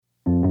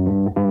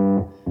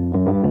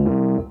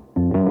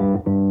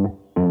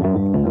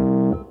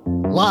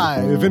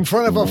Live in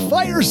front of a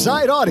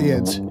fireside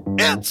audience,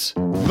 it's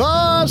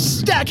the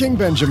Stacking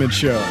Benjamin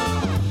Show.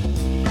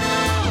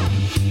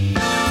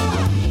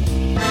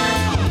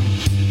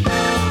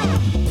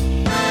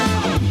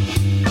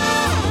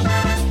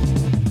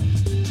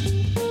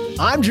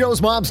 I'm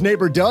Joe's mom's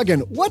neighbor, Doug,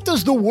 and what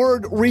does the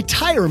word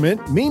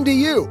retirement mean to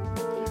you?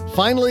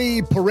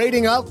 Finally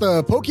parading out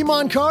the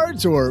Pokemon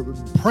cards or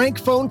prank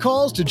phone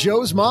calls to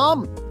Joe's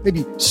mom?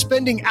 Maybe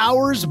spending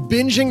hours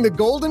binging the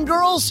Golden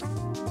Girls?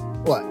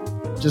 What,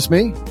 just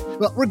me?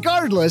 Well,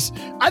 regardless,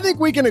 I think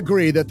we can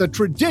agree that the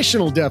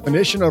traditional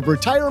definition of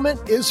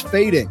retirement is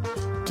fading.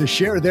 To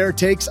share their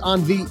takes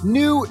on the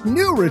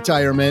new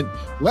retirement,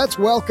 let's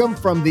welcome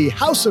from the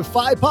House of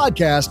Five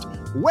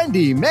podcast,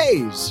 Wendy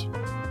Mays.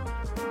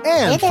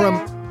 And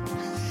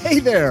hey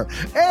there.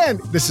 And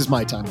this is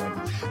my time,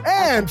 Wendy.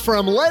 And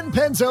from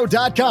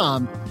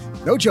lenpenzo.com.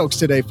 No jokes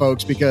today,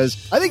 folks,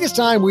 because I think it's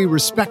time we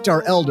respect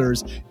our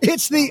elders.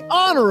 It's the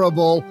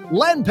Honorable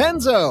Len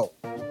Penzo.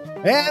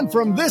 And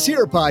from this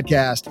here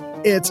podcast,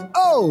 it's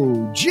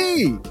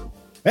OG.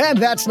 And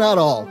that's not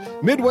all.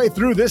 Midway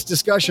through this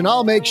discussion,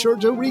 I'll make sure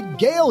to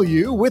regale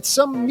you with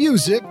some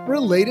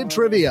music-related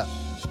trivia.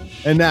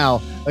 And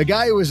now, a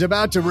guy who is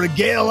about to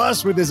regale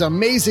us with his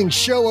amazing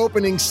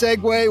show-opening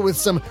segue with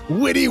some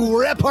witty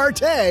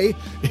repartee,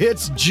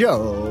 it's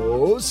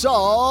Joe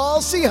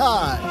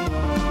Saul-Sehy.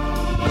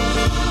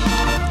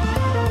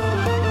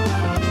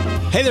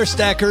 Hey there,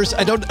 Stackers.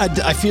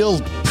 I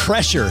feel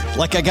pressure,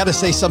 like I got to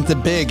say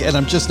something big, and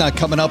I'm just not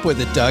coming up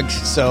with it, Doug.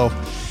 So,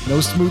 no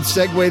smooth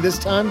segue this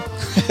time?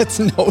 It's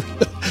no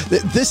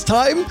this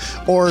time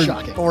or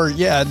shocking. Or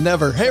yeah,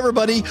 never. Hey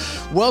everybody,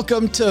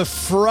 welcome to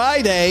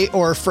Friday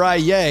or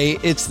Fry-yay.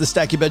 It's the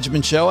Stacking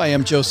Benjamin Show. I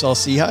am Joe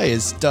Saul-Sehy,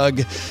 as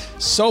Doug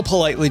so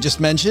politely just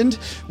mentioned.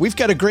 We've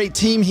got a great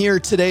team here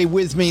today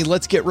with me.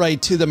 Let's get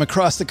right to them.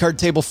 Across the card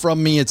table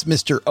from me, it's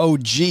Mr.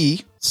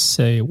 OG.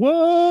 Say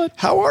what?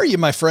 How are you,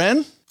 my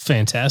friend?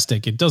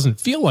 Fantastic. It doesn't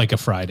feel like a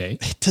Friday.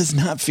 It does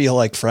not feel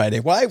like Friday.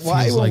 Why?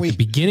 Feels like the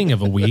beginning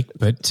of a week,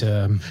 but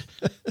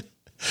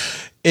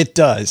it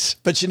does.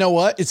 But you know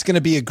what? It's going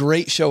to be a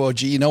great show,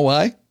 OG. You know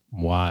why?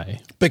 Why?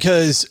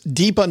 Because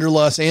deep under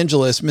Los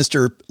Angeles,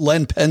 Mr.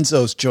 Len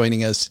Penzo's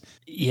joining us.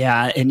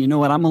 Yeah, and you know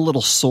what? I'm a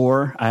little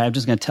sore. I'm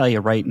just going to tell you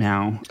right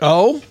now.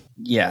 Oh?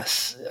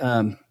 Yes.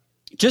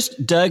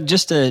 Just, Doug,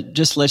 just to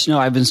let you know,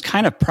 I was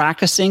kind of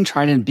practicing,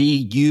 trying to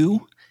be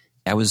you.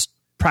 I was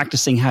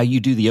practicing how you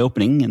do the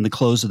opening and the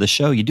close of the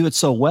show. You do it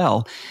so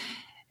well.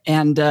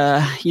 And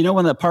you know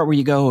when that part where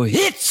you go,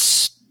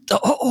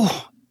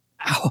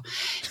 ow.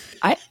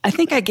 I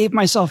think I gave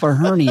myself a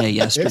hernia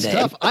yesterday. It's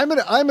tough. I'm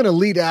an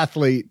elite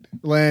athlete,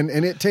 Len,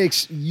 and it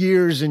takes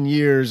years and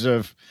years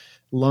of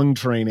lung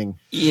training.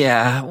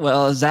 Yeah,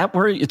 well, is that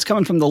where it's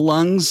coming from, the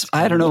lungs?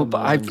 I don't know,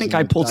 but I think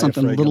I pulled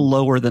something a little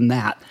lower than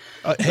that.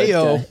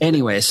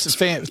 Anyways,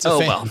 it's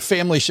a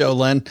family show,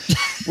 Len.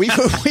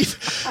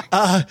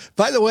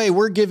 By the way,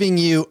 we're giving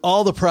you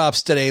all the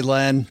props today,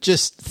 Len.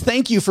 Just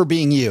thank you for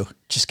being you.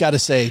 Just got to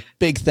say,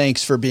 big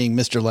thanks for being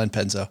Mr. Len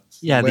Penzo.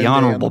 Yeah, the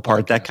honorable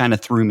part, that kind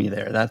of threw me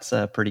there. That's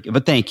pretty good.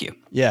 But thank you.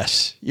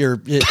 Yes,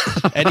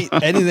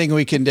 anything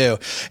we can do.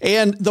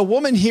 And the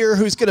woman here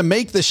who's going to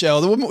make the show,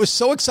 the woman was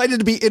so excited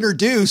to be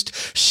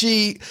introduced,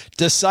 she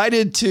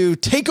decided to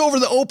take over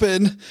the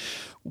open.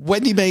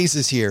 Wendy Mays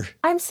is here.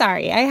 I'm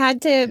sorry. I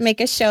had to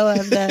make a show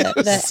of the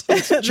X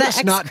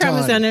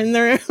chromosome in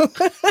the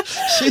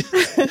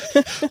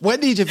room.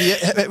 Wendy,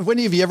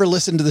 have you ever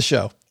listened to the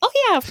show? Oh,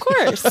 yeah, of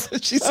course.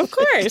 Of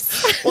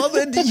course. Well,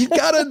 then you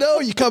got to know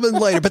you come in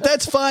later. But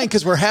that's fine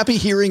because we're happy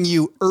hearing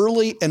you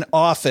early and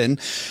often.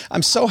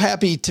 I'm so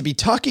happy to be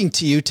talking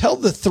to you. Tell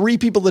the three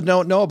people that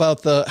don't know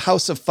about the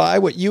House of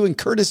Five what you and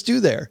Curtis do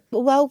there.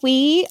 Well,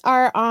 we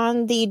are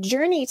on the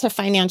journey to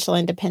financial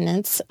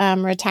independence,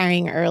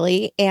 retiring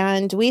early.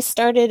 And we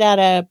started at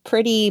a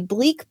pretty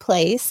bleak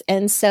place.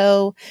 And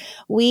so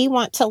we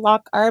want to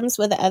lock arms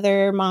with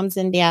other moms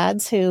and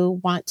dads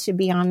who want to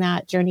be on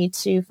that journey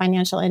to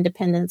financial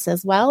independence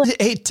as well.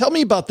 Hey, tell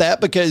me about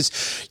that,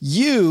 because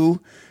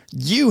you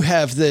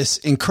have this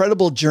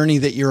incredible journey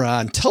that you're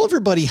on. Tell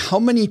everybody how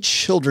many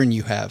children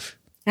you have.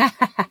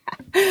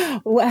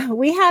 Well,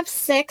 we have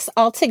 6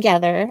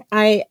 altogether.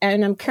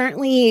 I'm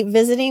currently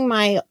visiting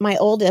my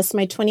oldest,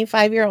 my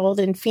 25-year-old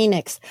in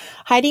Phoenix,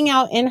 hiding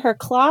out in her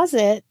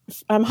closet.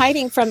 I'm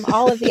hiding from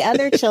all of the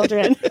other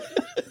children.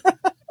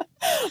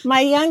 My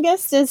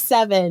youngest is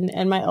 7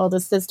 and my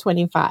oldest is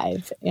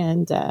 25.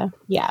 And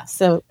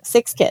so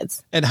 6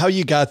 kids. And how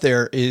you got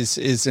there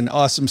is an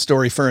awesome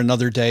story for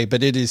another day.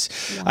 But it is,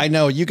 I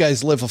know you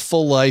guys live a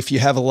full life. You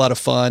have a lot of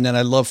fun. And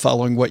I love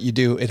following what you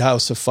do at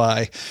House of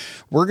Fi.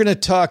 We're going to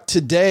talk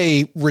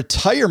today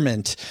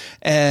retirement,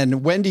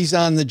 and Wendy's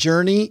on the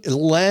journey.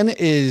 Len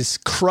is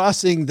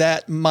crossing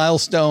that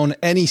milestone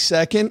any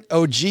second.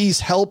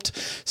 OG's helped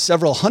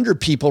several hundred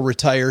people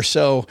retire.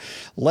 So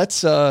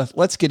let's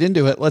get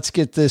into it. Let's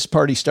get this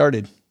party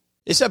started.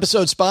 This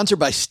episode is sponsored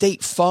by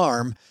State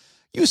Farm.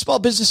 You a small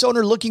business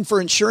owner looking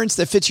for insurance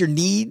that fits your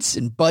needs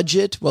and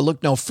budget? Well,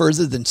 look no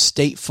further than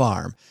State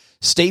Farm.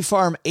 State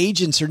Farm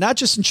agents are not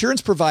just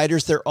insurance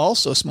providers, they're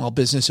also small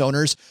business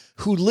owners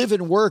who live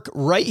and work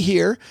right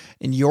here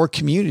in your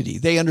community.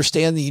 They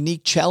understand the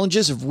unique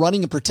challenges of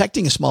running and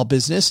protecting a small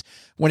business.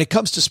 When it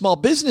comes to small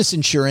business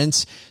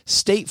insurance,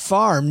 State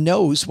Farm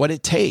knows what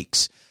it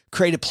takes.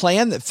 Create a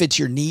plan that fits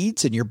your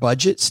needs and your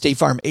budget. State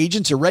Farm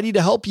agents are ready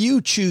to help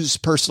you choose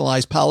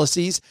personalized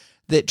policies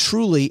that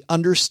truly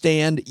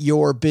understand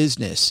your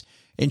business.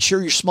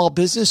 Insure your small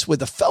business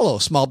with a fellow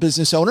small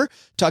business owner.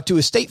 Talk to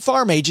a State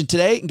Farm agent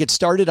today and get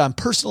started on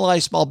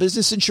personalized small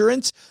business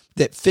insurance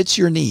that fits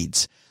your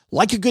needs.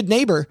 Like a good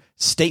neighbor,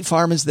 State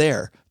Farm is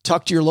there.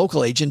 Talk to your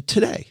local agent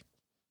today.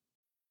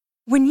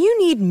 When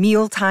you need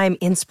mealtime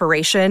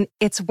inspiration,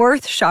 it's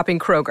worth shopping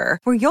Kroger,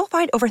 where you'll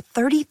find over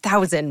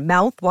 30,000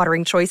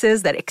 mouth-watering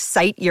choices that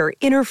excite your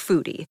inner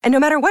foodie. And no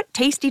matter what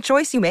tasty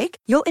choice you make,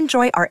 you'll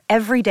enjoy our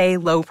everyday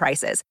low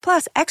prices,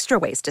 plus extra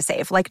ways to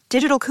save, like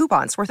digital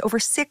coupons worth over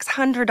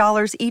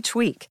 $600 each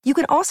week. You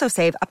can also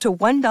save up to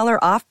 $1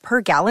 off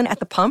per gallon at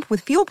the pump with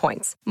fuel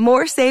points.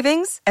 More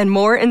savings and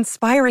more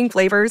inspiring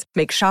flavors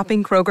make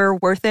shopping Kroger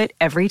worth it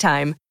every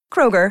time.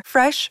 Kroger,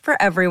 fresh for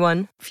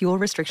everyone. Fuel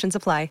restrictions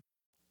apply.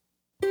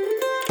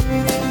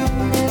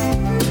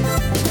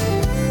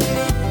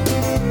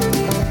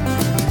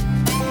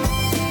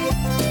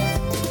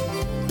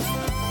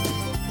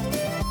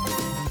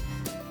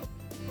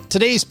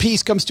 Today's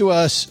piece comes to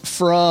us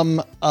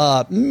from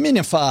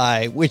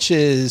Minify, which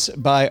is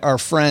by our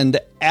friend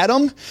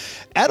Adam.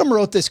 Adam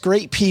wrote this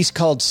great piece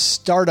called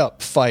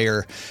Startup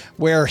Fire,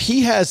 where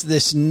he has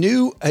this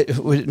new,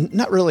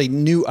 not really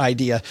new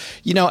idea,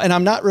 and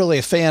I'm not really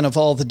a fan of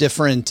all the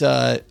different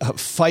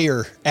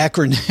FIRE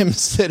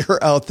acronyms that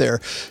are out there.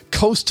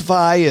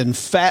 Coast-Fi and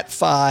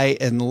Fat-Fi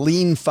and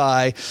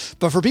Lean-Fi.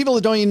 But for people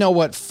that don't even know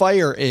what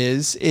FIRE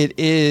is, it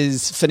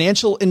is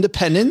financial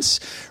independence,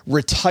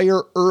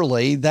 retire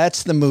early.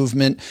 That's the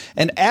movement.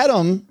 And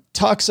Adam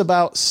talks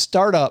about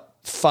Startup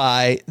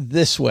Fi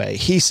this way.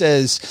 He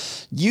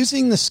says,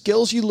 using the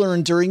skills you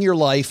learn during your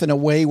life in a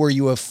way where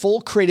you have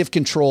full creative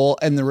control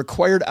and the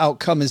required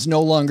outcome is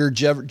no longer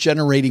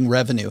generating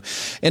revenue.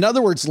 In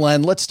other words,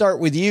 Len, let's start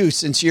with you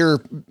since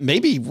you're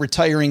maybe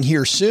retiring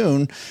here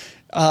soon.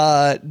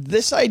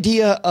 This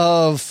idea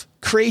of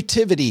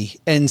creativity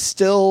and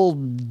still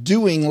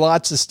doing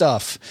lots of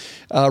stuff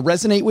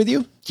resonate with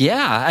you?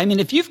 Yeah. I mean,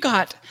 if you've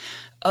got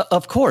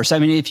of course. I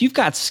mean, if you've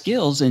got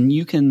skills and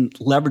you can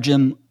leverage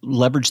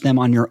them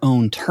on your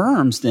own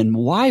terms, then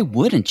why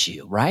wouldn't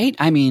you, right?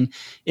 I mean,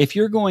 if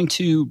you're going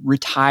to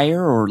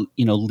retire or,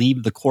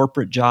 leave the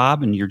corporate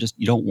job and you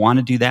don't want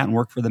to do that and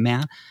work for the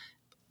man,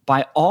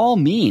 by all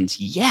means,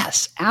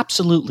 yes,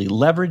 absolutely.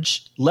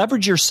 Leverage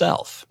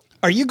yourself.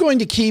 Are you going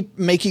to keep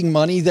making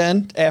money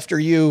then after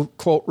you,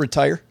 quote,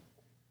 retire?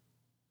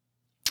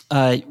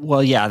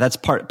 Well, yeah, that's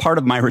part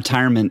of my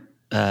retirement.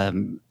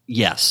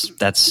 Yes,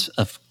 that's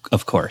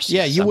of course.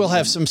 Yeah, you will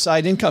have some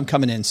side income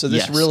coming in. So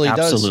this really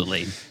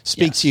absolutely does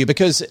speak to you,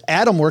 because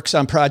Adam works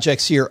on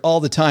projects here all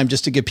the time,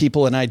 just to give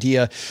people an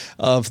idea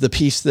of the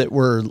piece that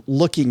we're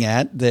looking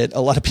at that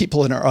a lot of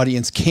people in our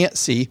audience can't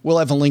see. We'll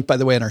have a link, by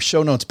the way, on our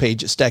show notes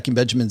page at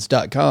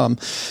stackingbenjamins.com.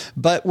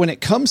 But when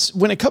it comes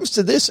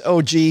to this,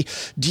 OG,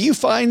 do you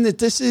find that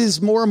this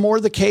is more and more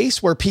the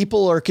case where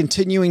people are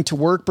continuing to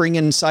work, bring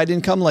in side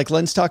income like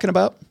Len's talking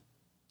about?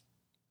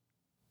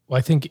 Well,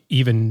 I think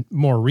even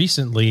more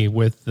recently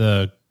with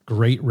the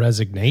Great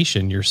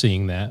Resignation, you're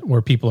seeing that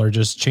where people are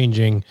just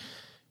changing,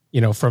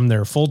 from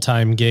their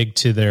full-time gig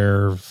to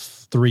their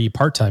 3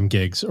 part-time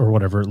gigs or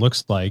whatever it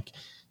looks like,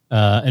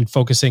 and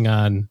focusing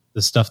on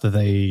the stuff that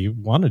they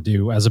want to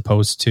do as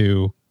opposed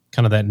to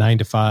kind of that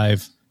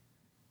 9-to-5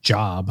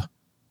 job,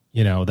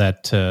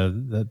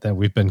 that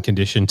we've been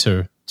conditioned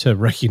to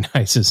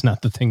recognize is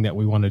not the thing that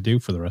we want to do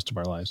for the rest of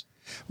our lives.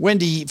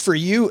 Wendy, for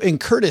you and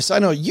Curtis, I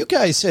know you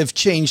guys have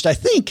changed, I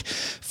think,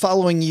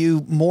 following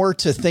you more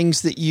to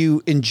things that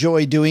you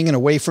enjoy doing and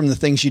away from the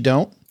things you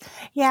don't.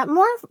 Yeah,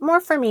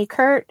 more for me.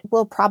 Kurt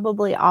will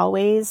probably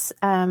always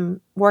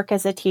work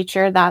as a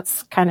teacher.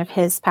 That's kind of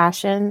his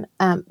passion.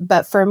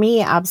 But for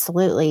me,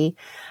 absolutely.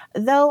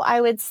 Though I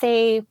would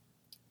say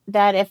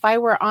that if I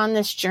were on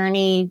this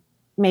journey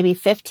maybe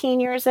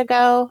 15 years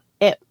ago,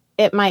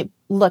 it might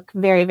look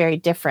very, very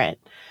different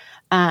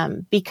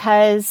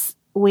because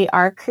we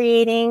are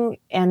creating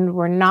and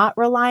we're not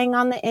relying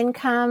on the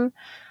income.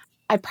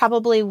 I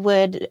probably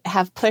would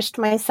have pushed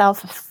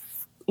myself,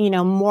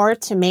 more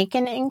to make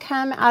an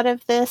income out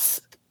of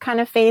this kind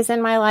of phase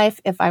in my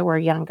life if I were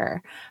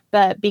younger.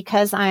 But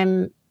because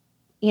I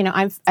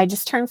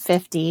just turned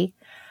 50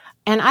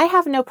 and I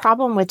have no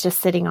problem with just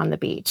sitting on the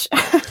beach.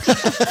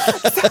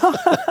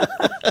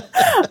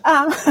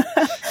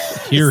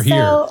 Here.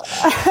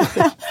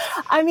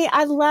 I mean,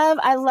 I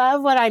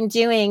love what I'm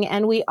doing,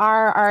 and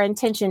our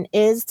intention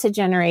is to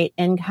generate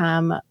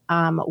income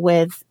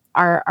with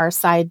our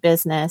side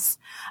business,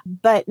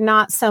 but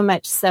not so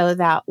much so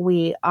that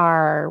we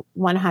are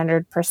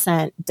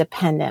 100%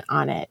 dependent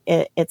on it.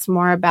 It's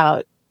more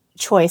about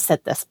choice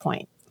at this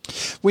point.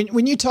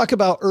 When you talk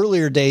about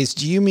earlier days,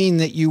 do you mean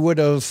that you would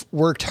have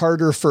worked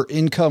harder for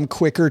income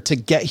quicker to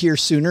get here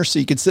sooner so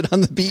you could sit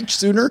on the beach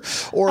sooner?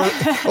 Or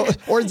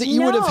that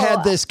you would have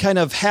had this kind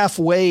of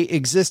halfway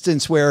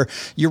existence where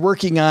you're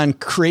working on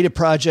creative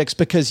projects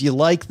because you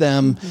like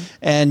them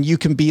and you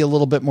can be a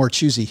little bit more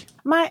choosy?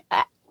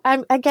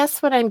 I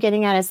guess what I'm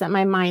getting at is that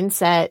my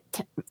mindset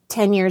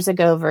 10 years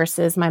ago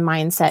versus my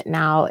mindset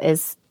now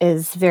is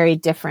very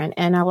different.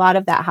 And a lot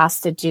of that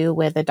has to do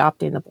with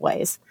adopting the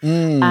boys.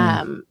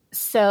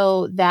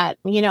 So that,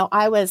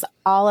 I was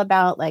all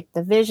about like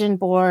the vision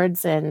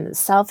boards and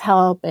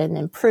self-help and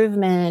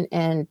improvement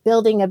and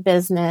building a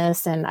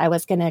business. And I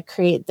was going to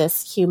create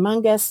this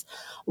humongous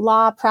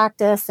law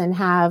practice and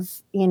have,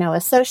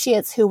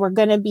 associates who were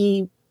going to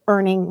be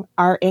earning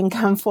our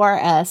income for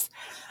us.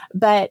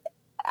 But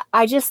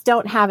I just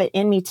don't have it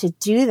in me to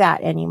do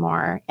that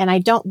anymore. And I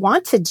don't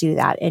want to do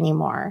that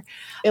anymore.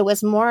 It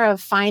was more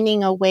of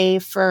finding a way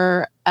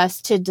for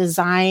us to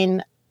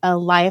design a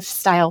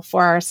lifestyle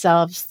for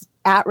ourselves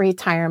at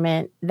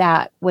retirement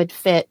that would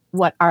fit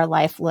what our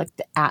life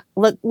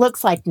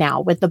looks like now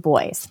with the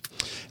boys.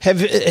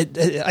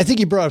 I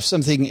think you brought up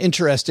something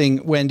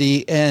interesting,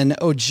 Wendy. And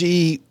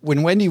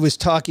when Wendy was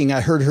talking,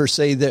 I heard her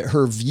say that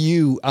her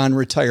view on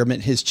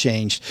retirement has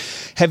changed.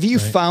 Have you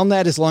found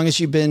that as long as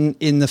you've been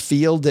in the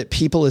field, that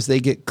people, as they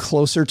get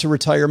closer to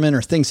retirement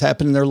or things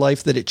happen in their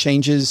life, that it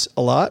changes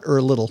a lot or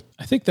a little?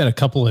 I think that a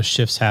couple of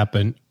shifts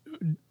happen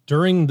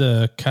during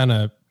the kind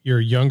of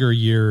your younger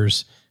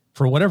years.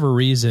 For whatever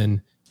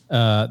reason,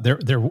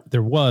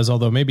 there was,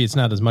 although maybe it's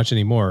not as much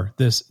anymore,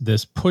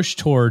 this push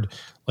toward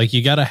like,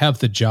 you got to have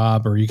the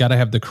job or you got to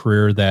have the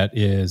career that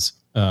is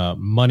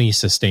money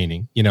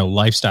sustaining,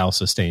 lifestyle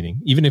sustaining,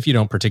 even if you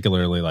don't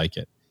particularly like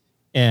it.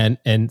 And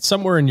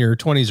somewhere in your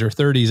 20s or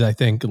 30s, I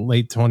think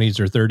late 20s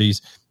or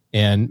 30s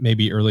and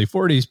maybe early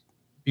 40s,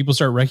 people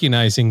start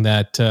recognizing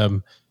that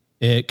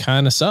it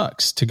kind of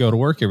sucks to go to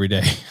work every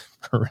day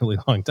for a really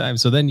long time.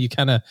 So then you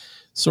kind of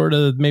sort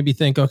of maybe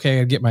think,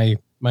 okay, I'd get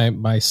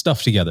my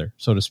stuff together,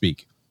 so to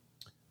speak.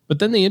 But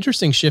then the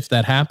interesting shift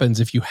that happens,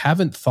 if you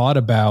haven't thought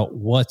about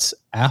what's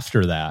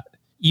after that,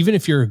 even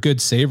if you're a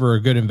good saver or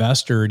a good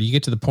investor, and you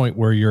get to the point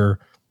where you're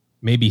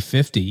maybe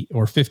 50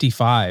 or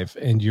 55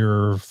 and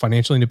you're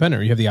financially independent,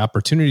 or you have the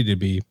opportunity to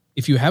be,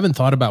 if you haven't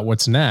thought about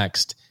what's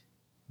next,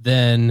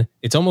 then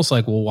it's almost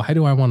like, well, why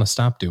do I want to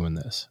stop doing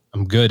this?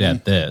 I'm good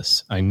at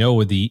this. I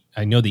know the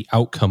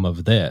outcome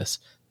of this.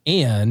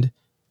 And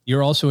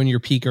you're also in your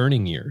peak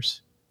earning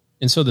years.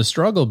 And so the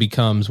struggle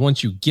becomes,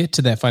 once you get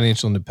to that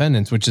financial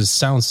independence, which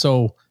sounds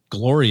so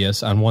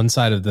glorious on one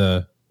side of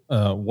the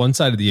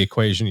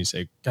equation, you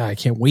say, God, I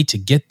can't wait to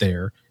get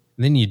there.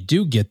 And then you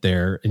do get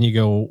there and you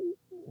go,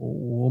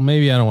 well,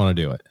 maybe I don't want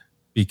to do it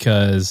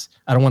because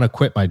I don't want to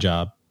quit my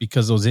job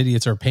because those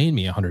idiots are paying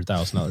me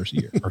 $100,000 a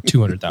year or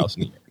 $200,000 a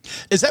year.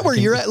 Is that where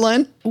you're at,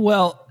 Len?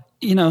 Well,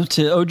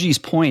 to OG's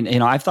point,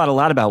 I've thought a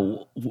lot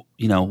about,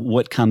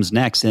 what comes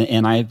next,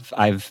 and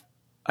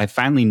I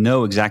finally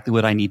know exactly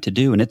what I need to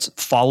do, and it's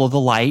follow the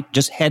light.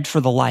 Just head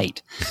for the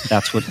light.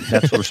 That's what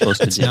we're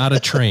supposed to do. It's not a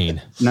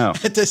train. No.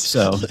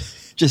 So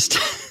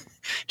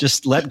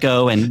just let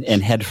go and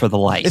head for the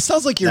light. It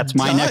sounds like you're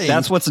dying.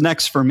 That's what's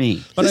next for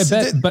me. But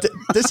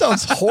this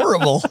sounds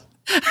horrible.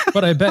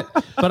 But I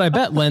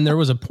bet, Len, there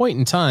was a point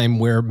in time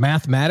where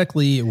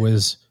mathematically it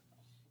was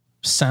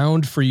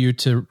sound for you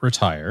to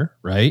retire,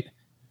 right?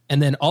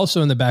 And then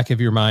also in the back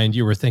of your mind,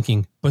 you were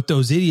thinking, but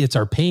those idiots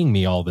are paying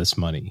me all this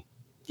money.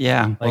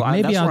 Yeah.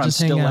 Maybe I'll just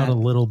hang out a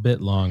little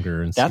bit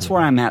longer. And that's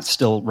where I'm at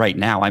still right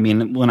now. I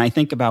mean, when I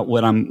think about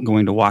what I'm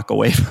going to walk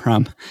away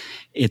from,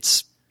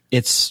 it's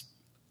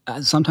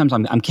sometimes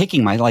I'm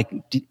kicking my,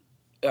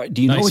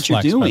 do you know what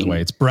you're doing? By the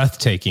way, it's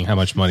breathtaking how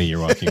much money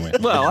you're walking away.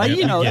 Well, I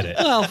get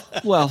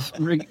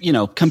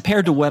it.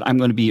 Compared to what I'm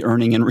going to be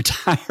earning in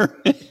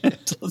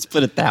retirement, let's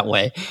put it that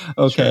way.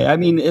 Okay. Sure. I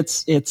mean,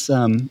 it's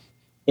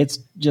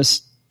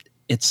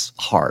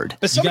hard.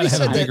 But somebody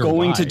said they're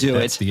going to do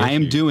it. I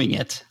am doing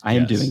it. I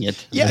am doing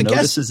it. Yeah, the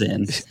notice is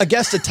in. I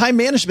guess the time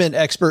management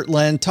expert,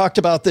 Len, talked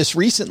about this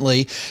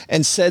recently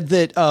and said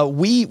that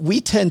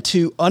we tend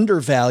to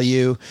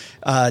undervalue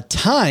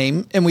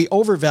time and we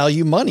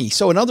overvalue money.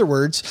 So in other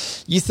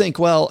words, you think,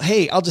 well,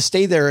 hey, I'll just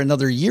stay there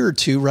another year or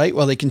two, right?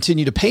 While they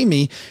continue to pay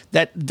me.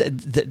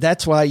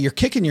 That's why you're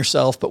kicking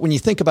yourself. But when you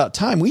think about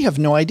time, we have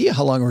no idea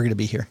how long we're going to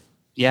be here.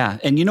 Yeah.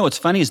 And what's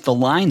funny is the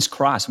lines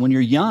cross. When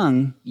you're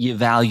young, you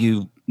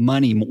value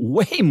money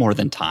way more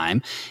than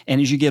time.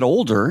 And as you get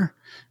older,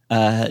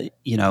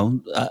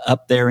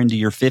 up there into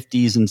your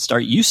 50s and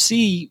you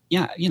see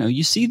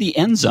the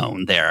end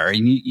zone there,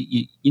 and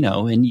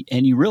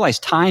you realize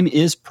time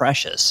is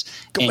precious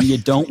and you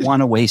don't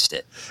want to waste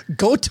it.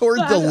 Go toward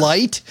the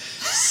light,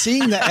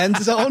 seeing the end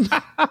zone.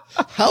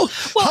 How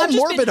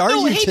morbid are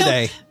you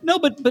today?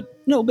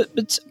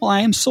 I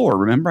am sore.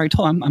 Remember, I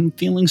told him I'm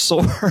feeling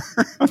sore.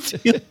 I'm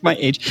feeling my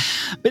age.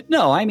 But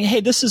no, I mean, hey,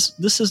 this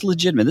is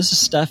legitimate. This is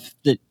stuff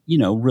that,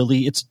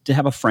 really it's to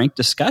have a frank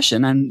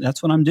discussion. And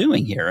that's what I'm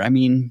doing here. I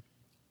mean,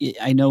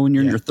 I know when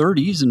you're in your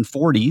 30s and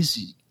 40s,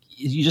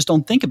 you just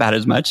don't think about it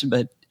as much.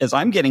 But as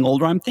I'm getting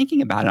older, I'm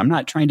thinking about it. I'm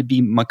not trying to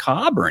be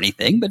macabre or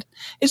anything, but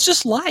it's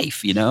just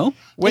life, you know.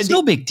 Wendy, it's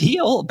no big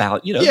deal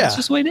about, you know, it's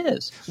just the way it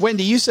is.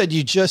 Wendy, you said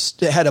you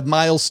just had a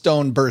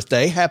milestone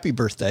birthday. Happy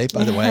birthday,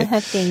 by the way.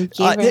 Thank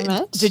you very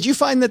much. Did you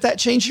find that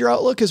changed your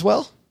outlook as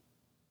well?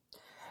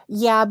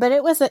 Yeah, but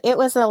it was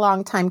a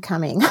long time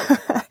coming.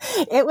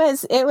 It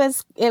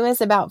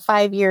was about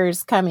 5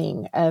 years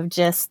coming of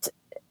just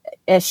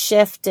a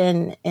shift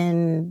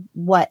in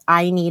what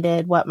I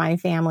needed, what my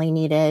family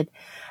needed.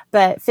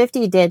 But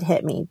 50 did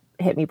hit me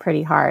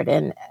pretty hard,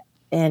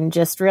 and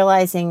just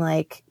realizing,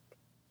 like,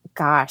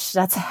 gosh,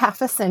 that's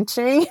half a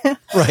century,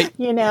 right?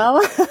 You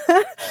know,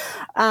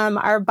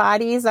 our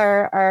bodies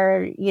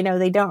are, you know,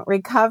 they don't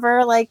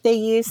recover like they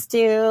used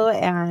to.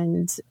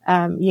 And,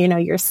 you know,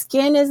 your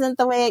skin isn't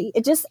the way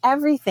just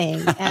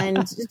everything.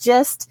 And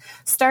just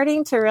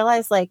starting to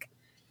realize, like,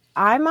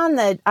 I'm on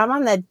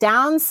the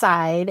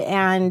downside,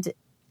 and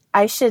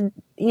I should,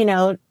 you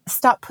know,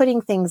 stop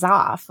putting things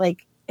off.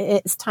 Like,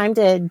 it's time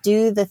to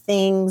do the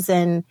things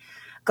and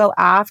go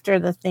after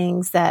the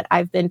things that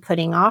I've been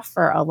putting off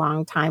for a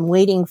long time,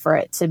 waiting for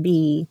it to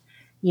be,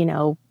 you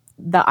know,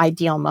 the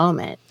ideal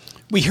moment.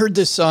 We heard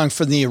this song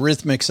from the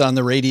Eurythmics on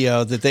the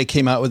radio that they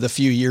came out with a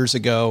few years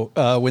ago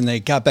when they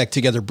got back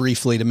together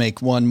briefly to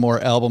make one more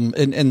album.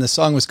 And the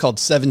song was called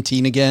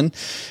 17 Again.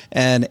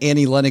 And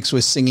Annie Lennox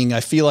was singing,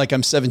 I Feel Like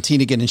I'm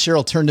 17 Again. And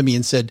Cheryl turned to me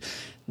and said,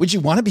 would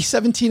you want to be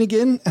 17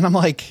 again? And I'm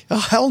like, oh,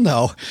 hell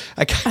no.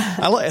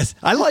 I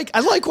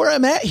like where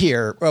I'm at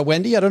here.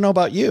 Wendy, I don't know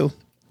about you.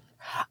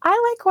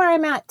 I like where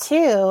I'm at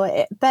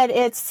too, but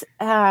it's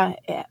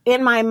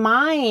in my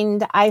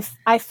mind. I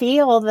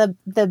feel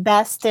the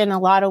best in a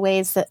lot of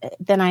ways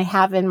than I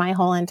have in my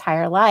whole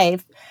entire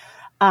life.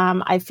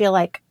 I feel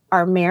like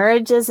our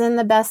marriage is in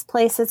the best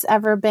place it's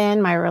ever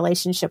been. My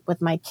relationship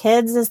with my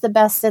kids is the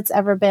best it's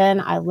ever been.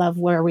 I love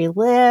where we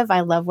live.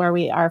 I love where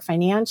we are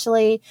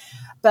financially.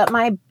 But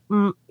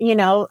you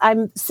know,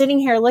 I'm sitting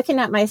here looking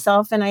at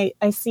myself, and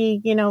I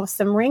see, you know,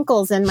 some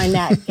wrinkles in my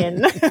neck, and,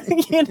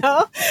 you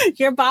know,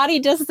 your body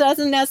just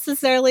doesn't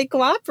necessarily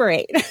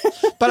cooperate.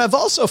 But I've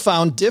also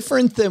found,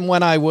 different than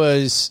when I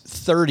was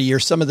 30 or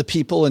some of the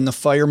people in the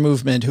FIRE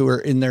movement who are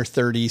in their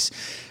 30s,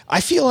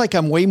 I feel like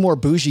I'm way more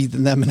bougie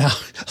than them now.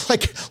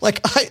 like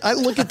I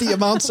look at the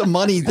amounts of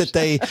money that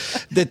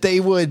they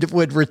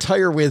would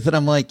retire with, and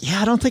I'm like,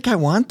 yeah, I don't think I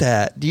want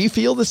that. Do you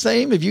feel the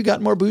same? Have you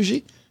gotten more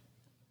bougie?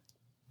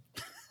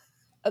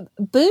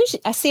 Bougie.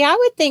 See, I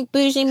would think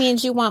bougie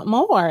means you want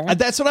more.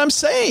 That's what I'm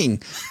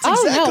saying.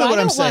 That's exactly what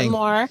I'm saying.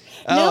 Want more.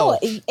 Oh.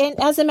 No, and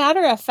as a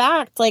matter of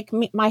fact, like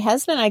my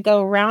husband and I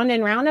go round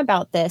and round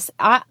about this.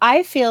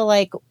 I feel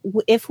like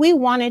if we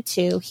wanted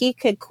to, he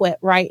could quit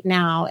right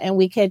now, and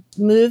we could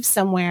move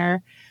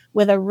somewhere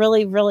with a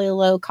really, really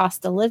low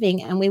cost of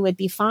living, and we would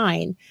be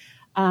fine.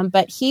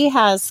 But he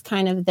has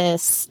kind of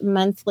this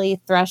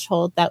monthly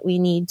threshold that we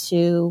need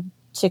to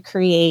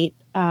create.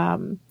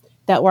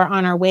 That we're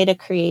on our way to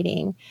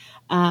creating,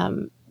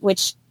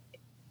 which,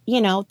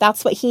 you know,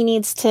 that's what he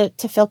needs to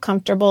feel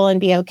comfortable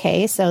and be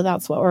okay. So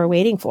that's what we're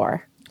waiting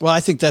for. Well, I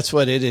think that's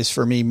what it is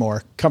for me,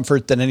 more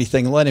comfort than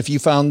anything. Len, have you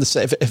found the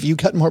same? Have you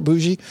gotten more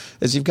bougie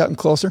as you've gotten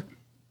closer?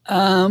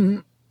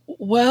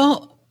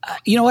 Well,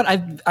 you know what?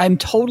 I'm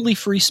totally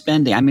free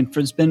spending. I mean,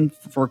 it's been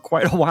for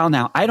quite a while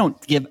now. I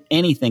don't give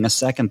anything a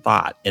second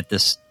thought at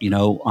this, you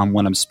know, on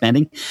what I'm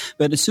spending.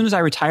 But as soon as I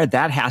retire,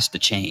 that has to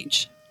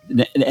change.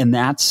 And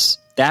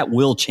that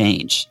will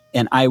change.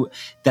 And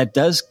that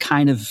does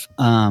kind of,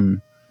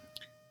 I'm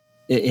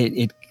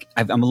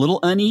a little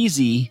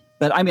uneasy,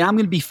 but I mean, I'm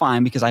going to be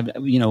fine because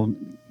you know,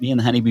 me and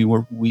the honeybee,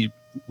 we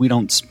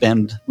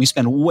spend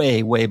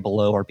way, way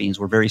below our means.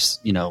 We're very,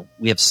 you know,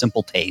 we have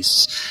simple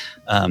tastes.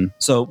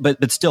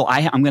 But still,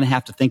 I'm going to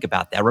have to think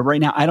about that. Right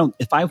now,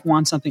 if I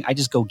want something, I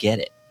just go get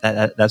it.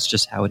 That's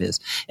just how it is.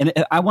 And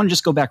I want to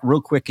just go back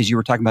real quick, because you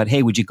were talking about,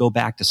 hey, would you go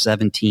back to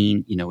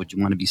 17? You know, would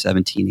you want to be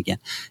 17 again?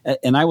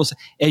 And I will say,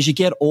 as you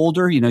get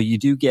older, you know, you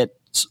do get,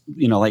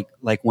 you know,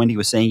 like Wendy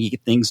was saying,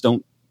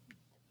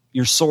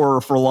 you're sore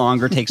for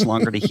longer, takes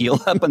longer to heal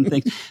up and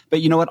things.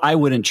 But you know what? I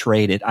wouldn't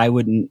trade it. I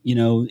wouldn't, you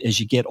know,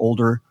 as you get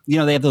older, you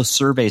know, they have those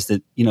surveys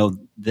that, you know,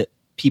 that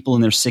people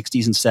in their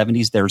 60s and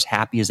 70s, they're as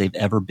happy as they've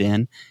ever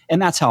been.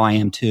 And that's how I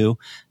am too.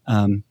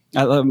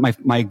 I love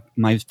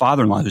my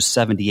father-in-law, who's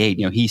 78.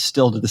 You know, he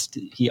still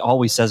he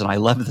always says, and I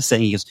love the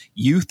saying, he goes,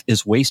 "Youth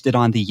is wasted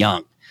on the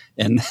young,"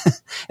 and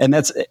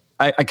that's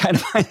I kind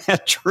of find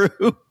that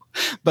true.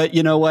 But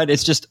you know what?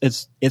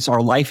 It's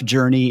our life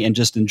journey, and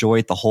just enjoy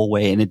it the whole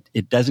way. And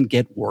it doesn't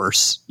get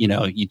worse. You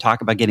know, you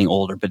talk about getting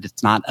older, but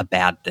it's not a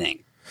bad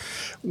thing.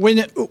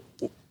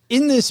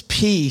 In this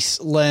piece,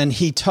 Len,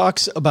 he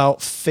talks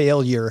about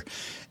failure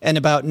and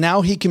about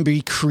now he can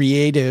be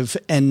creative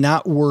and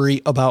not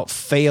worry about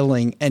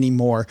failing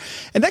anymore.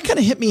 And that kind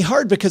of hit me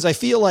hard, because I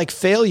feel like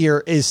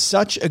failure is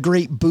such a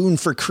great boon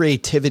for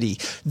creativity.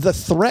 The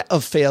threat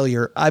of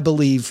failure, I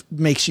believe,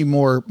 makes you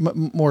more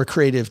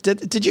creative.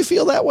 Did you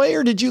feel that way,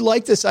 or did you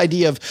like this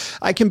idea of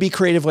I can be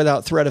creative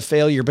without threat of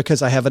failure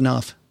because I have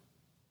enough?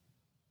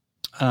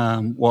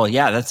 Well,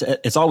 yeah,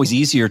 it's always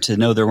easier to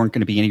know there weren't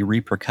going to be any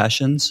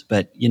repercussions.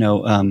 But,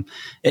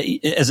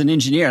 as an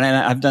engineer, and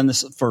I've done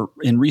this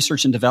in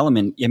research and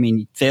development, I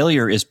mean,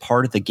 failure is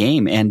part of the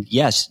game. And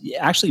yes,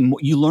 actually,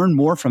 you learn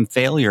more from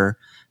failure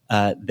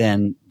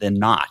than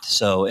not.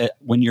 So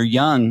when you're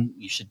young,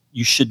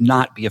 you should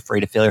not be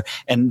afraid of failure.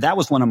 And that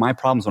was one of my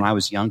problems when I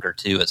was younger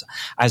too, is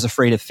I was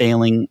afraid of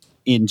failing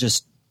in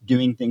just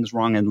doing things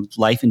wrong in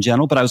life in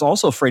general, but I was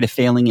also afraid of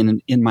failing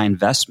in my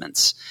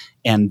investments.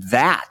 And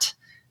that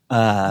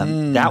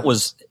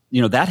was,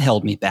 that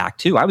held me back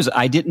too.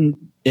 I didn't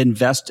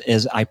invest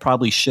as I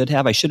probably should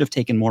have. I should have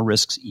taken more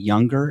risks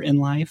younger in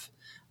life.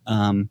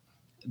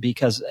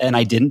 Because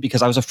I didn't,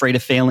 because I was afraid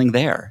of failing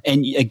there.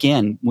 And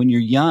again, when you're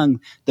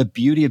young, the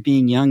beauty of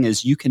being young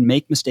is you can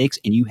make mistakes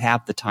and you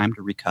have the time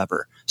to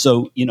recover.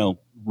 So,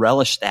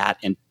 relish that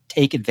and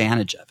take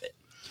advantage of it.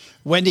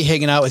 Wendy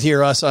hanging out with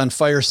us on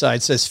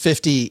Fireside says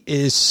 50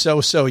 is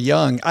so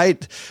young. I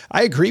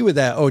agree with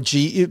that,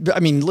 OG. I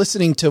mean,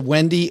 listening to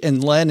Wendy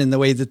and Len and the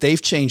way that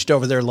they've changed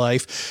over their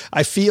life,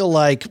 I feel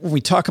like when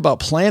we talk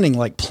about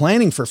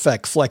planning, for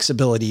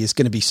flexibility is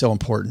going to be so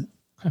important.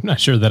 I'm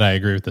not sure that I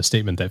agree with the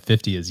statement that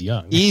 50 is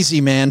young.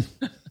 Easy, man.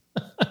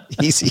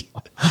 Easy.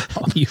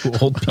 All you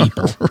old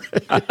people.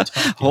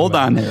 Hold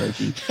on there.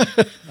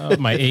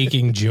 My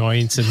aching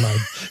joints and my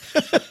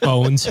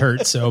bones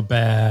hurt so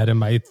bad and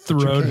my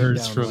throat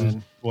hurts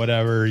from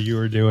whatever you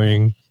were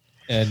doing.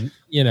 And,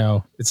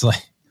 it's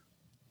like,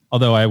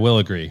 although I will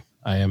agree,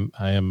 I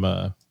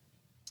am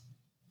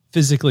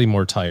physically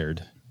more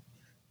tired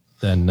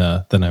than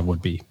I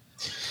would be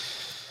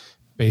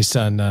based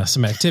on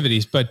some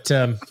activities. But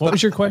what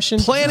was your question?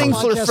 Planning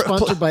for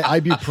sponsored by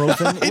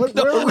ibuprofen.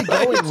 Where are we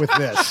going with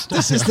this?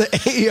 This is the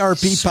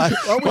AARP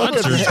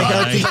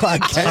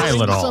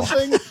Tylenol.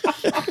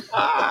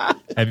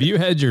 Have you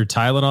had your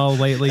Tylenol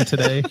lately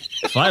today?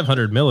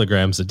 500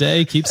 milligrams a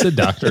day keeps the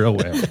doctor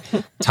away.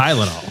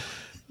 Tylenol.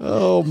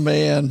 Oh,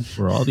 man.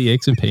 Where all the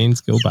aches and pains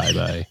go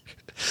bye-bye.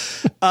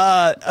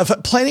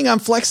 Planning on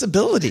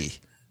flexibility.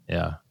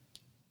 Yeah.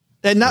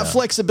 And not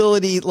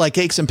flexibility like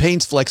aches and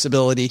pains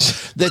flexibility,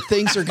 that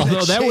things are going to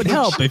change. Although that would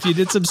help if you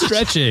did some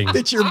stretching.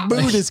 That your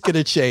mood is going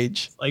to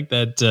change. Like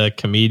that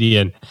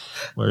comedian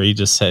where he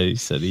said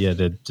he had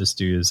to just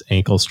do his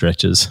ankle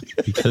stretches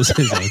because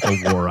his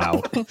ankle wore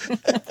out.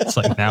 It's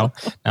like now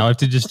I have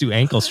to just do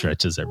ankle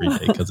stretches every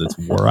day because it's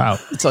wore out.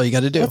 That's all you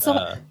got to do. It's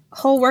a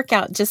whole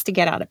workout just to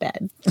get out of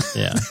bed.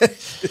 Yeah.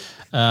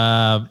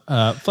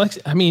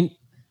 I mean,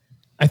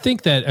 I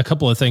think that a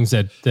couple of things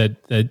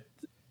that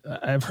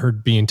I've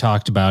heard being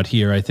talked about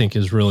here, I think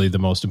is really the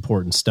most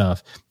important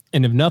stuff.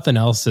 And if nothing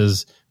else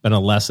has been a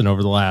lesson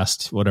over the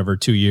last,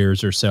 2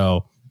 years or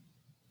so,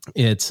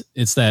 it's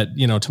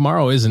that,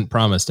 tomorrow isn't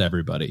promised to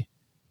everybody.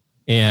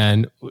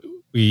 And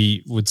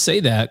we would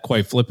say that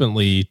quite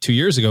flippantly 2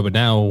 years ago, but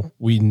now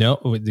we know,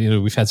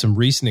 we've had some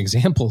recent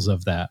examples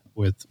of that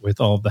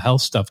with all of the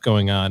health stuff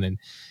going on.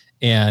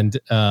 And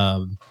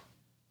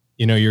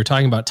you're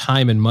talking about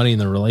time and money and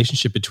the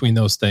relationship between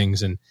those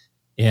things, and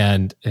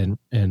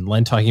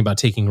Len talking about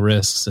taking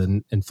risks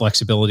and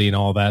flexibility and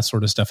all that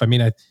sort of stuff. I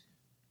mean,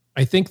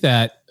 I think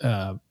that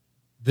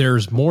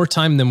there's more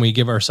time than we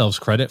give ourselves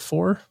credit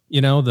for.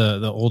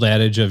 The old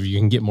adage of you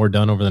can get more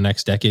done over the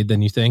next decade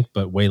than you think,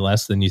 but way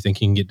less than you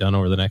think you can get done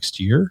over the next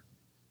year,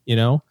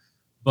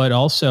 but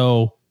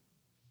also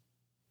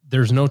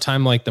there's no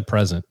time like the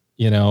present.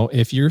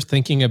 If you're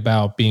thinking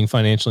about being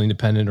financially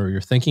independent, or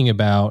you're thinking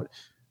about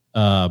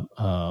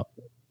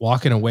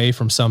walking away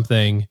from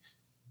something,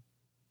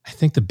 I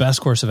think the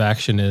best course of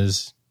action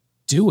is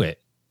do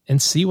it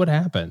and see what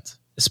happens,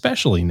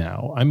 especially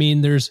now. I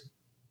mean,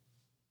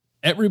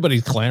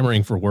 everybody's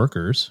clamoring for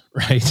workers,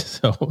 right?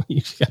 So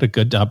you've got a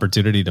good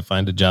opportunity to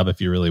find a job if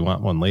you really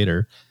want one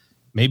later,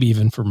 maybe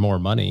even for more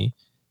money.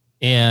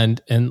 And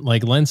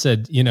like Len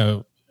said,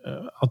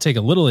 I'll take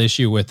a little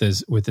issue with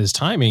his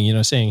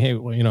timing, saying, hey,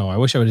 well, I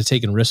wish I would have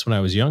taken risks when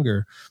I was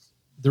younger.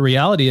 The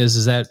reality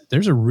is that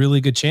there's a really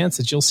good chance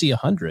that you'll see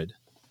 100,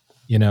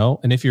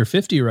 and if you're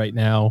 50 right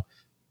now,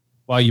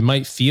 while you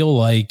might feel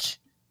like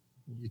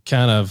you're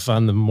kind of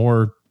on the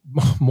more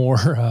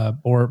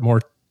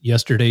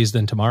yesterdays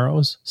than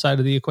tomorrows side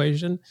of the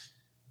equation,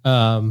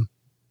 I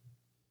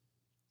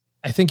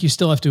think you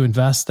still have to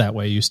invest that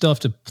way. You still have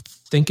to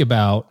think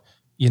about,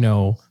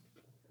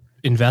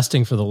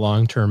 investing for the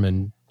long term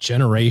and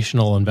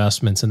generational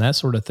investments and that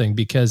sort of thing,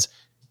 because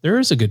there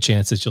is a good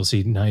chance that you'll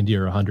see 90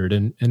 or 100.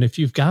 And if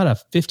you've got a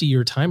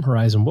 50-year time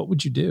horizon, what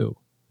would you do?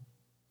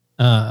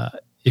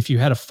 If you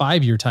had a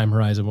 5-year time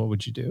horizon, what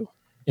would you do?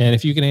 And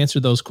if you can answer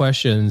those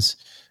questions,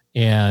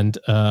 and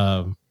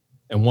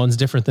one's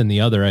different than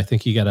the other, I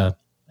think you gotta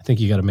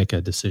make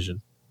a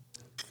decision.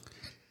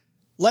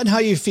 Len, how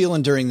are you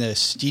feeling during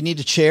this? Do you need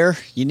a chair?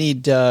 You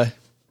need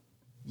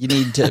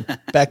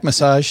back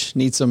massage?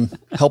 Need some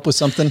help with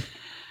something?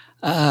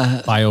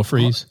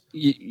 Biofreeze.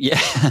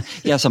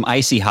 Yeah. Some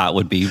icy hot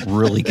would be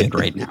really good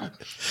right now.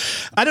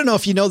 I don't know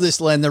if you know this,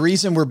 Len. The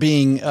reason we're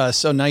being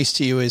so nice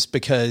to you is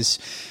because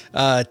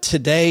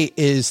today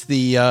is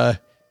the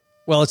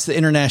Well, it's the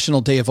International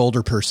Day of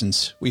Older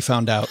Persons, we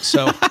found out.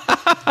 So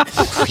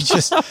we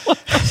just...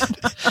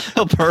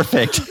 Oh,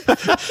 perfect.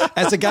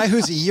 As a guy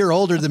who's a year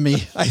older than me,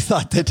 I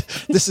thought that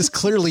this is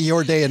clearly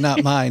your day and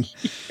not mine.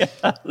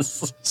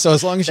 Yes. So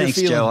as long as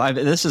Thanks, you're feeling...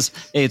 Joe.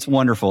 It's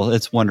wonderful.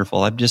 It's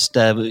wonderful. I'm just,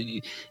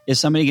 is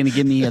somebody going to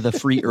give me the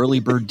free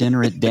early bird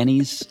dinner at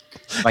Denny's?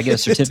 If I get a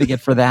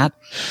certificate for that?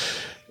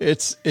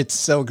 It's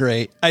so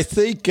great. I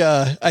think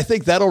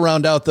that'll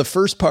round out the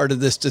first part of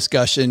this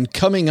discussion.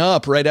 Coming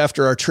up right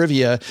after our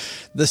trivia,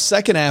 the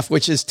second half,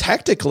 which is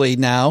tactically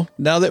now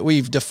that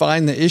we've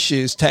defined the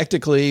issues,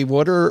 tactically,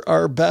 what are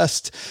our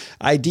best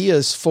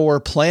ideas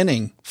for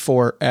planning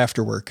for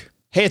after work?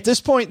 Hey, at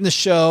this point in the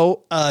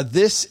show,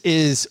 this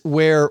is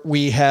where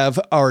we have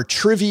our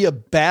trivia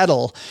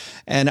battle,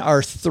 and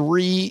our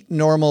three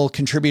normal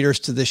contributors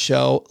to the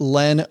show,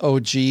 Len,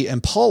 OG,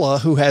 and Paula,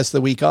 who has the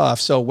week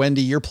off. So,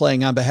 Wendy, you're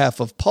playing on behalf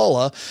of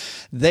Paula.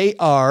 They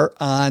are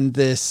on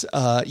this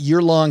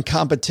year-long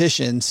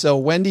competition. So,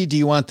 Wendy, do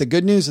you want the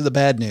good news or the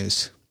bad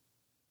news?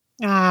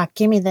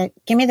 Give me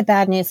the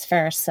bad news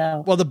first.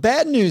 So, well, the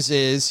bad news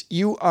is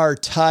you are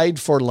tied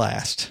for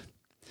last.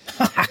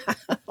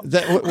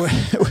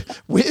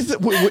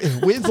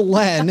 With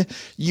Len,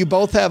 you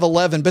both have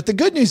 11, but the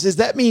good news is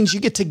that means you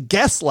get to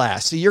guess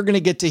last. So you're going to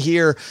get to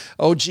hear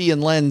OG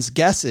and Len's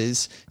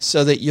guesses,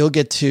 so that you'll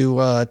get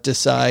to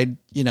decide,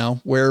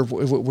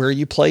 where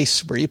you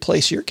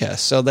place your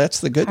guess. So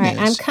that's the good news.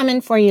 I'm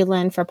coming for you,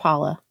 Len, for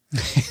Paula.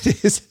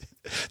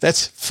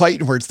 That's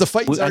fighting words. The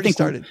fight's already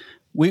started.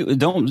 We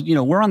don't,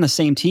 we're on the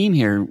same team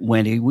here,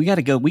 Wendy. We got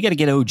to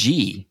get OG.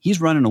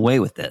 He's running away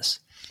with this.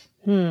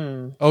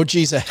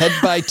 OG's ahead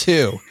by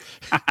 2.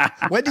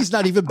 Wendy's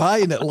not even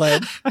buying it,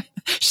 Len.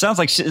 It sounds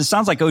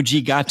like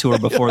OG got to her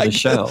before the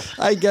show.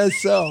 I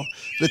guess so.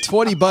 The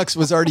 $20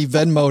 was already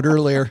Venmo'd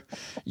earlier.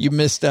 You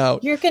missed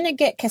out. You're going to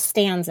get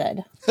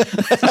Costanza'd.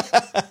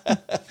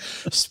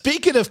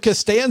 Speaking of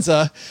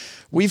Costanza,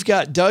 we've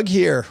got Doug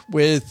here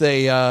with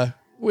a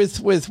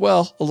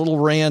little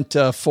rant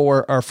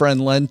for our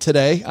friend Len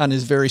today on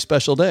his very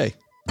special day.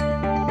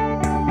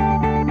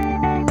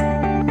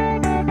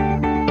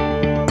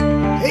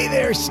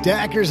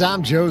 Stackers,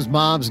 I'm Joe's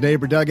mom's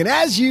neighbor, Doug, and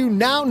as you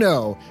now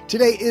know,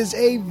 today is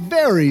a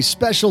very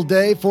special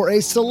day for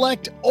a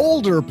select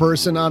older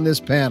person on this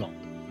panel.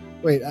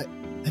 Wait, I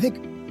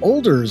think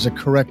older is a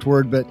correct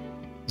word, but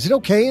is it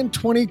okay in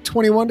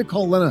 2021 to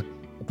call Len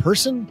a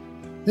person?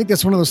 I think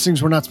that's one of those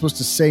things we're not supposed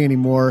to say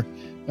anymore.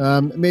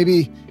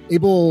 Maybe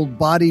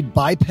able-bodied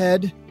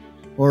biped,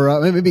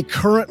 or maybe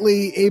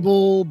currently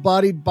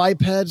able-bodied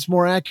biped is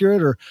more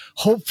accurate, or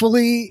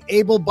hopefully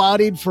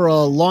able-bodied for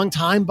a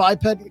long-time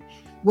biped.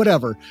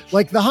 Whatever.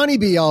 Like the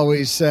honeybee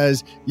always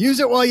says, use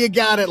it while you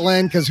got it,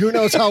 Len, because who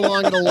knows how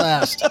long it'll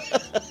last.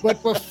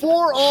 But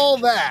before all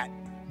that,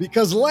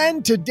 because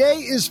Len, today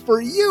is for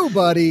you,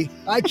 buddy,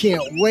 I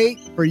can't wait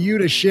for you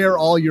to share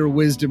all your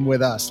wisdom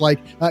with us.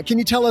 Like, can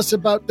you tell us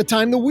about the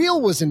time the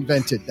wheel was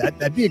invented?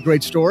 That'd be a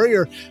great story.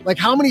 Or like,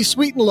 how many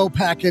Sweet and Low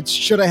packets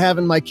should I have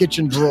in my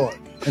kitchen drawer?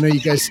 I know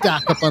you guys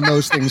stock up on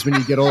those things when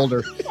you get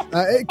older.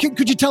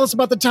 Could you tell us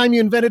about the time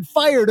you invented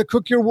fire to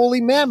cook your woolly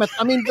mammoth?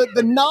 I mean,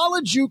 the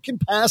knowledge you can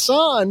pass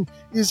on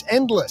is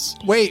endless.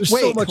 Wait.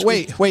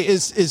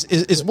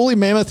 Is woolly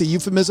mammoth a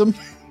euphemism?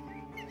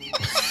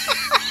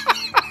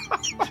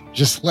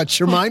 Just let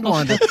your mind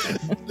wander.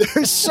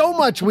 There's so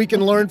much we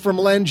can learn from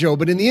Len, Joe,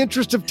 but in the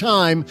interest of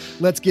time,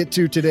 let's get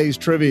to today's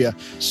trivia.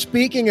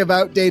 Speaking of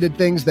outdated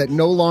things that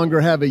no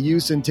longer have a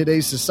use in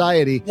today's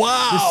society,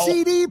 wow, the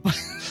CD...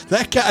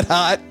 That got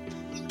hot.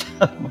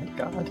 Oh, my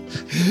God.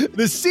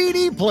 The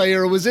CD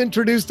player was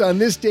introduced on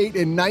this date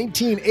in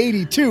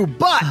 1982,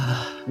 but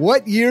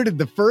what year did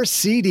the first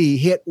CD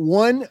hit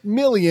 1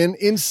 million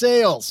in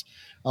sales?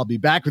 I'll be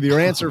back with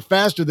your answer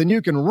faster than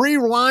you can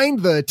rewind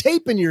the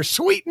tape in your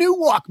sweet new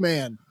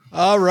Walkman.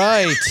 All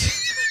right.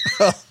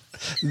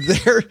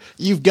 There,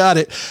 you've got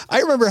it. I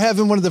remember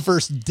having one of the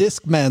first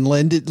Discmen.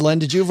 Len,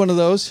 did you have one of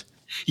those?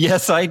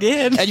 Yes, I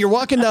did. And you're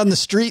walking down the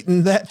street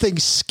and that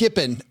thing's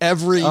skipping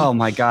every... Oh,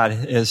 my God.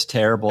 It's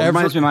terrible. It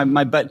reminds me,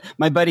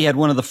 my buddy had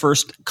one of the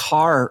first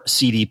car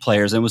CD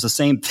players, and it was the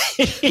same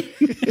thing.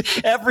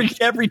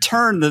 every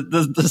turn,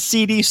 the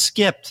CD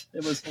skipped.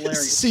 It was hilarious.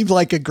 It seemed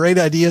like a great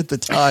idea at the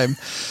time.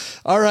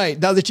 All right.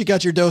 Now that you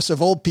got your dose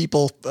of old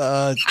people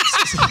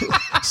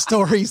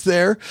stories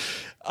there,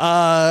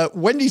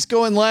 Wendy's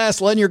going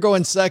last. Len, you're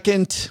going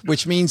second,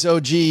 which means,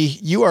 OG,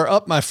 you are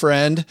up, my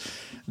friend.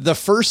 The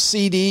first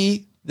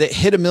CD that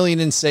hit 1 million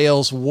in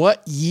sales,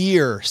 what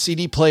year?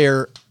 CD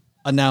player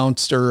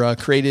announced or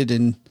created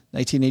in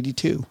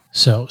 1982.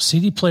 So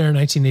CD player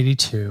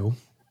 1982,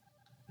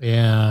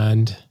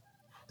 and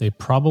they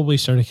probably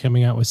started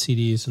coming out with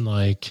CDs in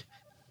like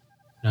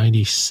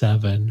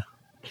 97.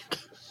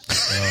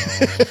 So,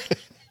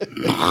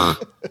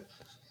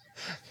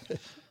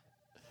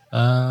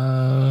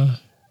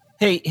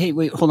 Hey,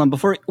 wait, hold on.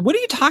 What are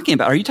you talking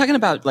about? Are you talking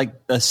about like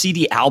a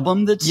CD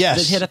album that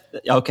hit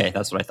okay,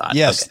 that's what I thought.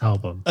 Yes, okay.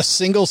 Album. A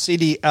single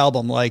CD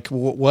album, like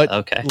what?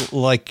 Okay,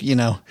 like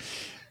the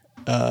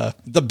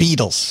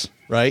Beatles,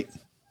 right?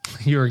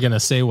 You were going to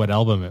say what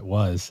album it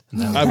was.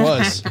 I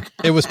was.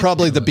 It was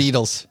probably the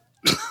Beatles.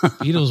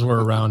 Beatles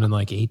were around in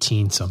like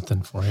 18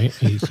 something for it,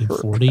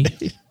 1840,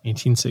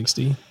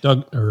 1860.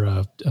 Doug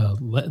or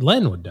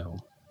Len would know.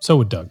 So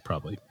would Doug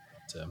probably.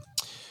 So,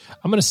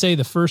 I'm going to say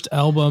the first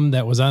album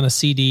that was on a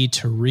CD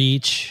to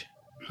reach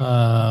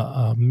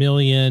a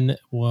million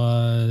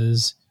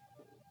was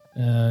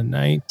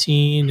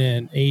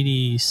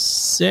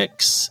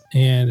 1986,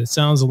 and it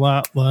sounds a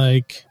lot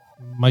like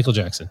Michael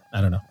Jackson.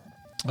 I don't know.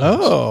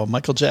 Oh,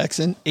 Michael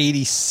Jackson,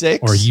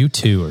 86. Or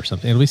U2 or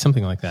something. At least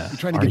something like that. You're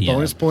trying to get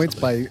bonus points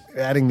by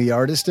adding the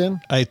artist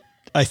in? I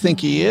think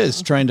he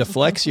is trying to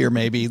flex here,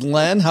 maybe.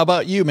 Len, how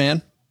about you,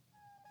 man?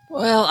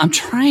 Well, I'm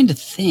trying to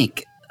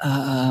think.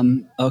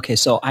 Okay,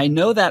 so I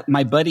know that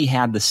my buddy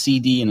had the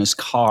CD in his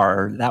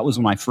car. That was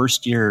my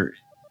first year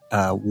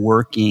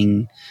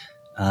working.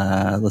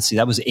 Let's see,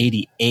 that was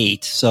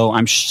 88. So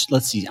I'm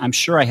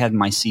sure I had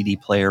my CD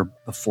player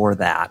before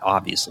that,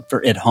 obviously,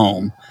 for at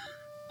home.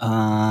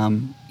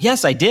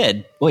 Yes, I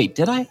did. Wait,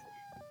 did I?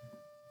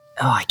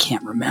 Oh, I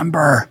can't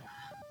remember.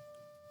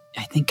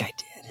 I think I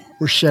did.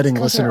 We're shedding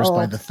listeners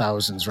by the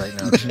thousands right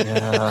now.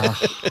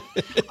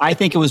 I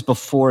think it was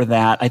before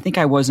that. I think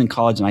I was in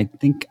college, and I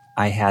think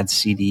I had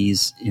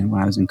CDs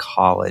when I was in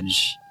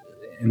college.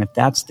 And if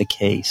that's the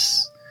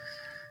case,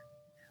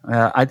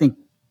 I think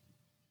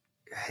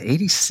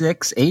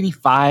 86,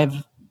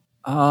 85.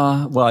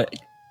 Well,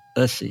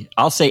 let's see.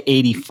 I'll say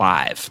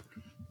 85.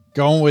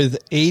 Going with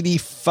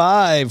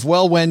 85.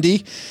 Well,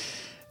 Wendy,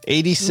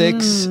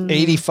 86,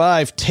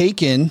 85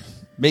 taken.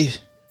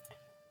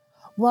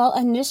 Well,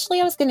 initially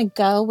I was going to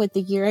go with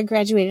the year I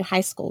graduated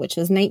high school, which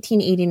was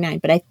 1989,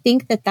 but I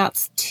think that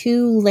that's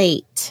too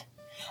late.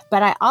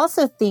 But I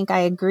also think I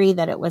agree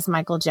that it was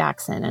Michael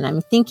Jackson, and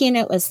I'm thinking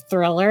it was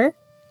Thriller.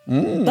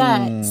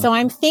 But so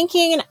I'm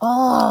thinking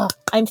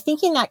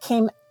that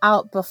came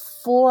out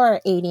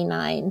before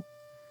 89.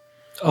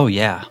 Oh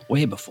yeah,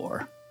 way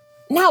before.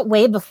 Not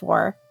way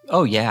before.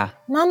 Oh yeah.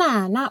 No,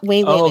 not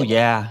way. Oh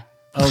yeah.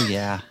 Oh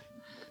yeah.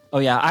 Oh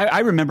yeah. I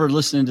remember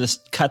listening to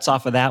cuts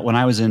off of that when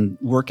I was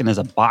working as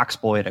a box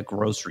boy at a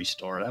grocery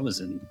store. That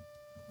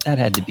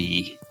had to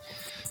be.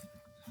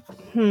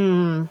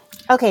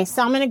 Okay,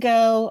 so I'm gonna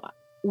go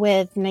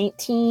with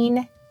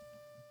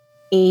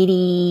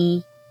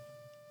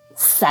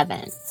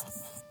 1987.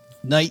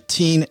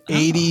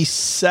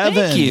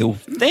 1987.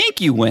 Thank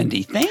you,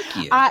 Wendy. Thank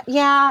you.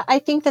 Yeah, I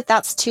think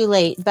that's too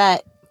late,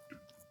 but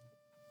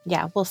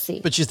yeah, we'll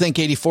see. But you think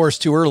 84 is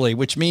too early,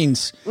 which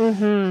means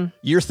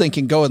you're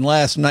thinking going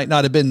last might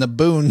not have been the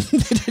boon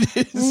that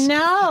it is.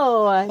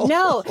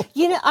 No.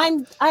 You know,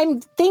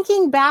 I'm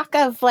thinking back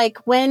of like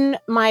when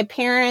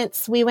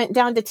we went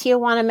down to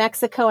Tijuana,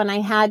 Mexico, and I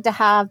had to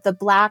have the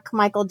black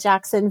Michael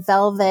Jackson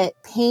velvet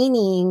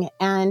painting,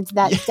 and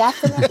that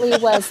definitely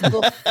was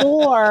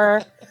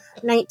before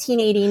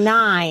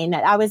 1989.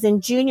 I was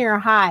in junior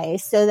high,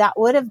 so that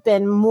would have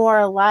been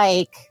more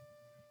like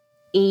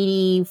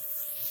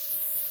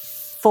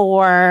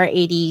 84,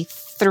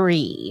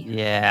 83.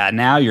 Yeah,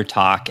 now you're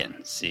talking.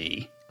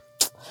 See.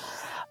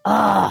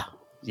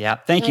 Yeah,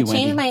 thank you,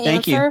 Wendy.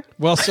 Thank you.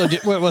 Well, so do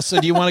you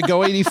want to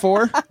go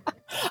 84?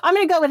 I'm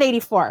going to go with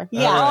 84.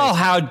 Yeah. Right. Oh,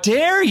 how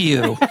dare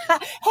you? Hey,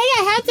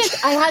 I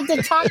had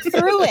to talk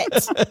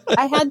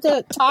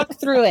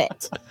through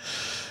it.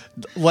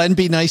 Len,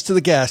 be nice to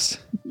the guest.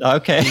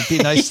 Okay. Be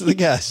nice to the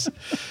guest.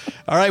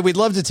 All right, we'd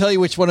love to tell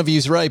you which one of you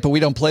is right, but we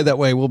don't play that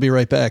way. We'll be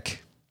right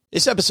back.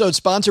 This episode is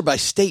sponsored by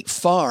State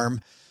Farm.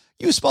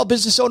 You a small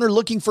business owner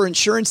looking for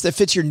insurance that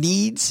fits your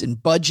needs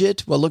and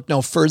budget? Well, look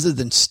no further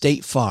than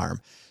State Farm.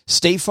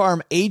 State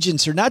Farm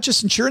agents are not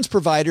just insurance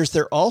providers,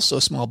 they're also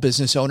small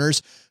business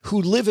owners who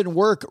live and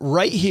work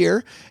right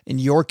here in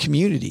your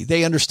community.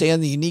 They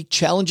understand the unique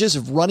challenges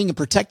of running and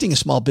protecting a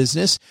small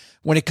business.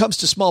 When it comes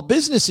to small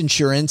business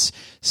insurance,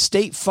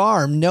 State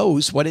Farm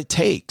knows what it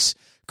takes.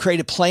 Create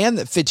a plan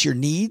that fits your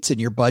needs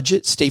and your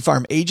budget. State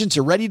Farm agents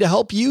are ready to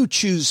help you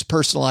choose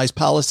personalized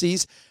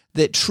policies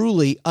that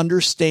truly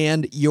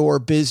understand your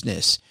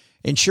business.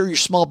 Insure your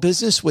small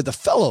business with a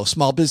fellow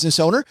small business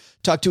owner.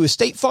 Talk to a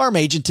State Farm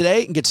agent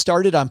today and get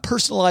started on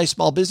personalized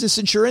small business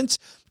insurance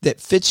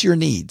that fits your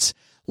needs.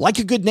 Like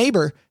a good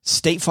neighbor,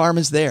 State Farm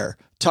is there.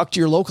 Talk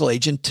to your local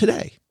agent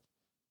today.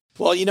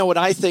 Well, you know what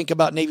I think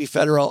about Navy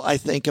Federal? I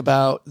think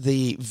about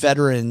the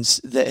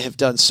veterans that have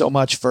done so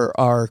much for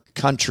our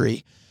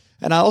country.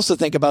 And I also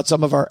think about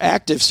some of our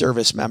active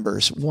service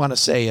members. Want to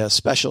say a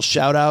special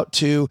shout out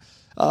to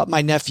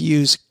my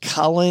nephews,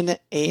 Colin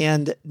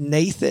and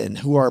Nathan,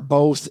 who are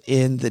both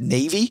in the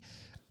Navy.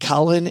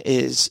 Colin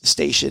is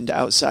stationed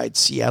outside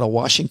Seattle,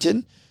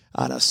 Washington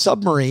on a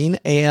submarine,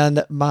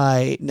 and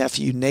my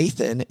nephew,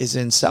 Nathan, is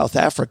in South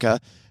Africa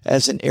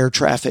as an air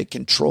traffic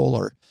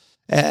controller.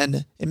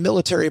 And in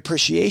Military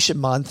Appreciation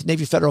Month,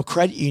 Navy Federal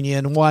Credit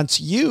Union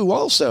wants you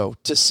also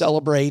to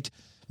celebrate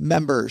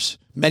members,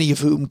 many of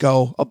whom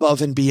go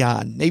above and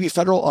beyond. Navy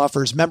Federal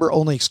offers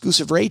member-only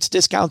exclusive rates,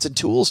 discounts, and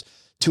tools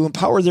to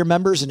empower their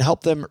members and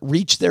help them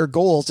reach their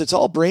goals. It's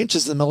all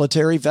branches of the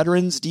military,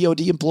 veterans,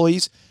 DoD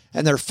employees,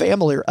 and their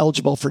family are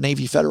eligible for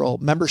Navy Federal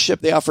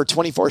membership. They offer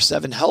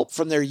 24/7 help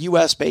from their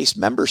U.S.-based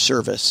member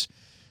service.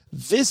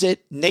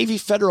 Visit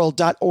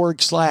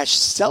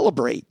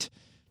NavyFederal.org/celebrate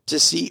to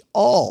see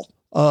all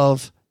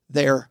of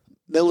their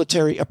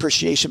Military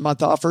Appreciation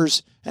Month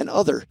offers and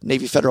other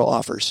Navy Federal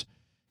offers.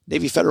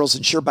 Navy Federal is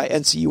insured by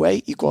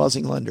NCUA, Equal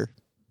Housing Lender.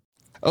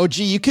 Oh,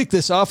 gee, you kicked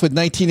this off with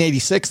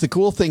 1986. The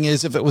cool thing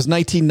is if it was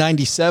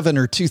 1997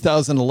 or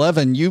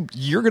 2011,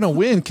 you're going to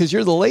win because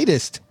you're the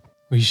latest.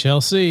 We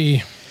shall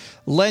see.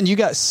 Len, you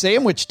got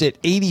sandwiched at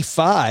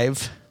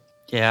 85.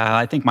 Yeah,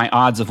 I think my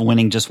odds of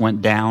winning just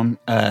went down.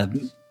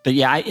 But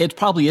yeah, it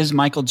probably is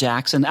Michael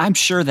Jackson. I'm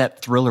sure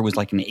that Thriller was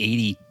like an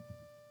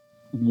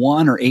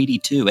 81 or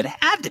 82. It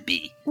had to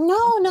be.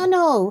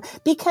 No.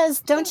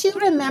 Because don't you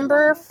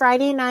remember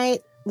Friday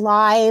Night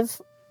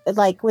Live,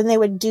 like when they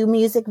would do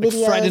music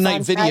videos? Friday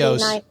Night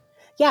Videos.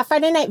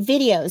 Friday Night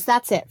Videos.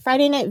 That's it.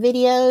 Friday Night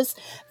Videos.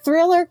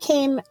 Thriller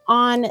came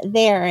on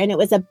there, and it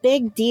was a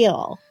big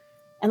deal.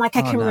 And I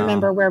can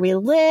remember where we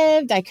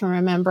lived. I can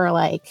remember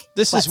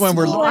this is when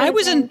I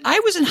was in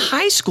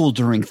high school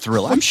during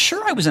Thriller. I'm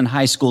sure I was in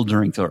high school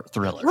during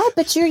Thriller. Right,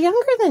 but you're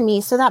younger than me,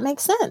 so that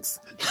makes sense.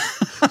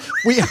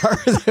 We are.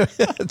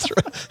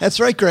 That's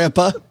right,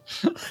 Grandpa.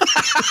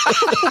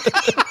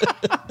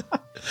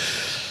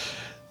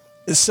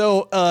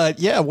 So,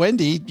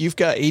 Wendy, you've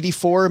got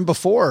 84 and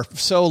before.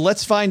 So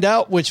let's find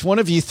out which one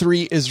of you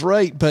three is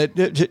right. But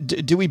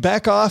do we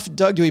back off,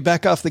 Doug? Do we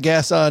back off the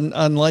gas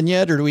on Len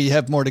yet, or do we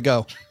have more to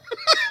go?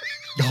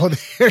 Oh,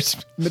 there's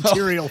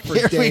material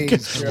for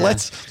days.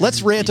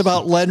 Let's rant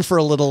about Len for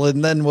a little,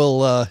 and then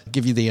we'll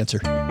give you the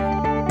answer.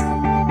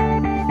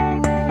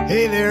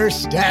 Hey there,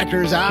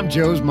 Stackers. I'm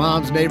Joe's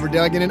mom's neighbor,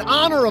 Doug. And in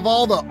honor of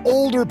all the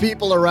older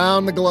people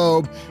around the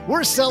globe,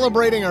 we're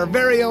celebrating our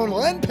very own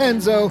Len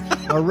Penzo,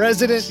 a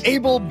resident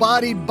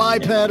able-bodied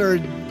biped or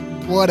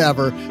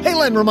whatever. Hey,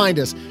 Len, remind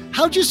us,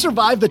 how'd you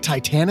survive the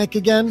Titanic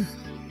again?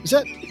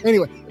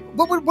 Anyway,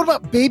 what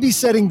about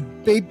babysitting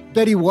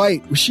Betty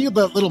White? Was she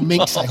the little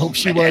minx? I hope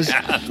she was.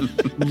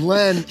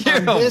 Len,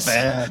 on this,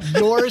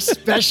 your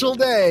special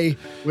day,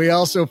 we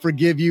also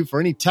forgive you for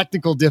any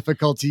technical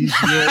difficulties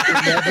you're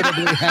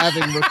inevitably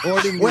having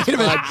recording this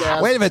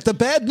podcast. Wait a minute. The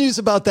bad news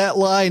about that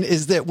line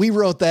is that we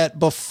wrote that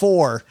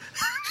before.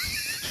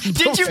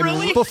 Did you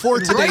really? Before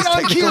today's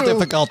technical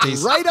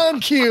difficulties. Right on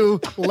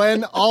cue.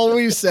 Len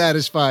always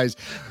satisfies.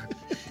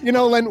 You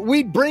know, Len,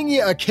 we'd bring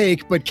you a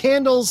cake, but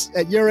candles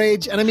at your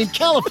age, and I mean,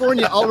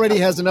 California already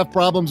has enough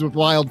problems with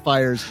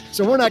wildfires,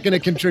 so we're not going to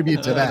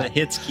contribute to that. The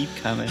hits keep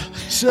coming.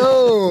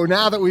 So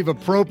now that we've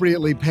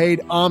appropriately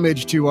paid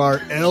homage to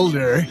our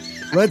elder,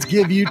 let's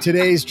give you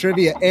today's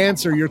trivia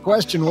answer. Your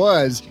question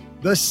was,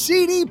 the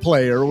CD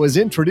player was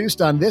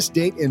introduced on this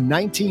date in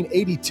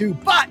 1982,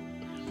 but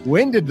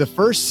when did the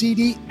first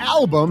CD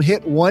album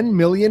hit 1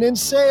 million in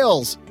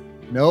sales?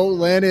 No,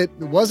 Len, it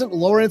wasn't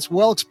Lawrence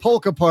Welk's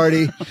Polka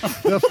Party.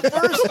 The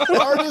first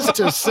artist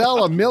to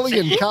sell 1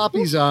 million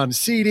copies on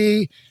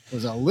CD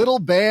was a little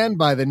band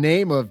by the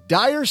name of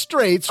Dire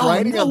Straits,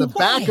 writing on the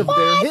back of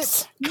their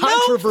hit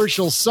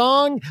controversial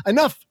song,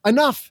 Enough.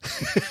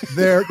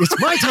 It's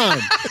my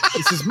time.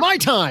 This is my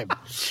time.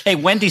 Hey,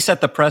 Wendy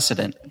set the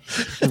precedent.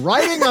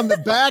 Writing on the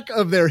back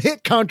of their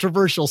hit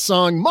controversial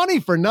song, Money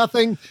for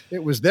Nothing.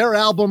 It was their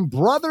album,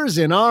 Brothers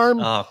in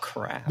Arms. Oh,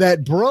 crap.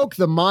 That broke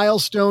the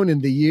milestone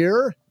in the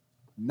year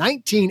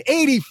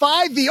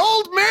 1985. The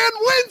old man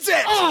wins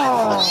it.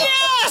 Oh,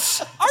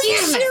 yes. Are you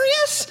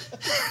serious?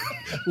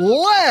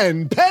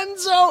 Len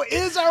Penzo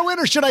is our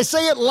winner. Should I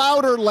say it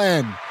louder,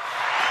 Len?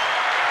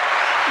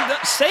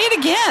 Say it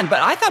again, but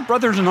I thought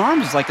Brothers in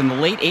Arms was like in the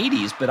late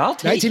 80s, but I'll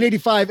take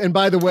 1985, and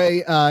by the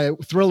way,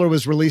 Thriller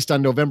was released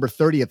on November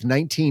 30th,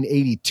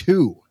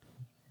 1982.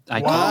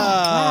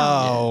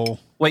 Wow.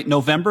 Wait,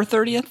 November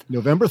 30th?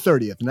 November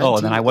 30th, 1982. Oh,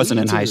 then I wasn't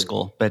in high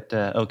school, but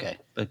okay,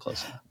 but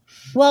close enough.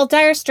 Well,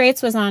 Dire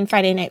Straits was on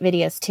Friday Night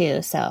Videos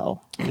too,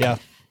 so. Yeah.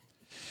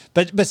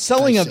 But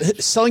selling a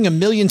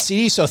million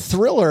CDs, so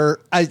Thriller,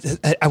 I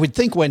would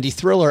think, Wendy,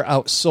 Thriller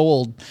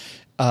outsold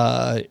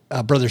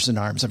Brothers in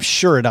Arms. I'm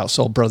sure it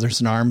outsold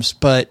Brothers in Arms,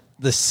 but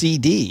the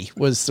CD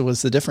was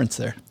the difference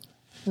there.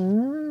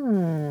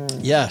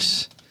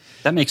 Yes.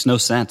 That makes no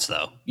sense,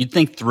 though. You'd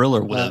think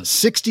Thriller would have.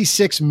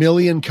 66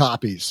 million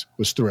copies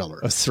was Thriller.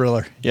 A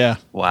Thriller, yeah.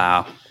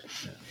 Wow.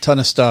 Ton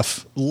of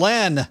stuff.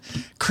 Len,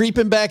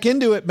 creeping back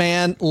into it,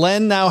 man.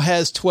 Len now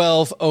has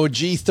 12, OG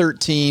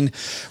 13.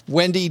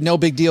 Wendy, no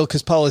big deal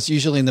because Paula's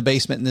usually in the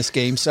basement in this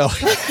game, so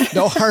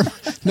no harm,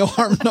 no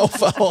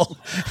foul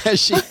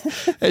as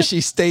she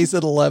stays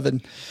at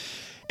 11.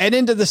 And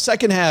into the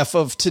second half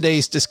of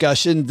today's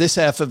discussion, this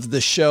half of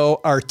the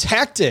show, are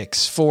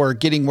tactics for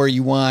getting where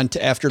you want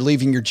after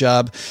leaving your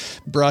job,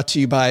 brought to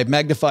you by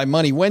Magnify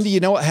Money. Wendy, you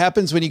know what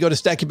happens when you go to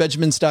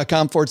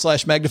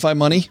stackingbenjamins.com/Magnify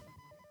Money?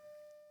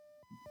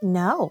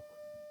 No.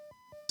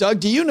 Doug,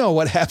 do you know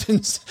what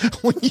happens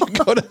when you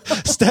go to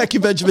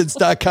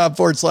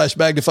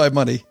stackingbenjamins.com/Magnify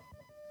Money?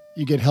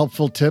 You get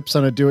helpful tips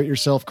on a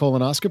do-it-yourself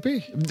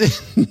colonoscopy?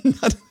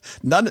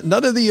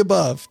 None of the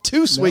above.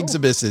 Two swigs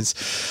and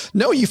misses.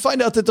 No, you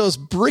find out that those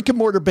brick and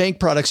mortar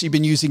bank products you've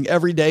been using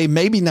every day,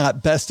 maybe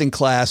not best in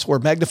class, where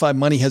Magnify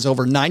Money has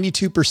over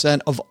 92%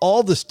 of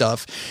all the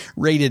stuff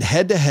rated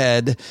head to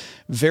head,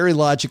 very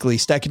logically.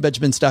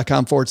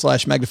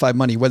 StackingBenjamins.com/Magnify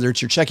Money, whether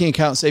it's your checking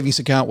account, savings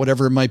account,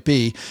 whatever it might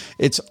be,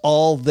 it's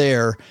all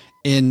there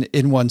in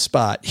one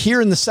spot.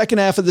 Here in the second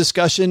half of the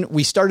discussion,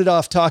 we started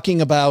off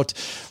talking about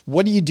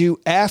what do you do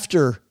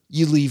after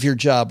you leave your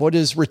job? What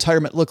does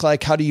retirement look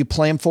like? How do you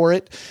plan for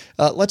it?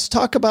 Let's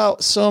talk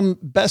about some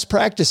best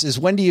practices.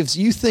 Wendy, as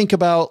you think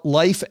about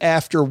life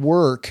after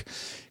work,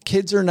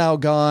 kids are now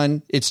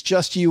gone. It's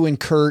just you and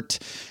Kurt.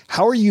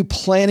 How are you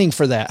planning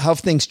for that? How have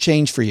things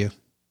changed for you?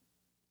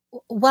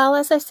 Well,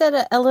 as I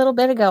said a little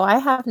bit ago, I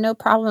have no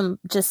problem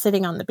just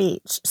sitting on the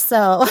beach.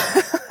 So,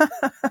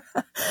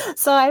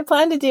 so I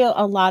plan to do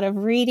a lot of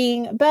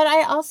reading, but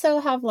I also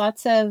have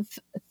lots of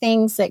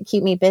things that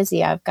keep me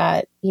busy. I've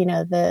got,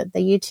 the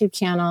YouTube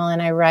channel, and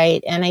I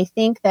write. And I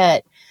think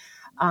that,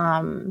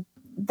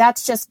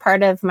 that's just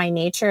part of my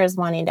nature, is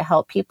wanting to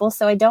help people.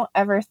 So I don't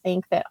ever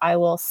think that I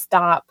will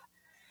stop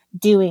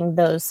doing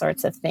those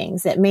sorts of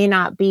things. It may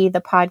not be the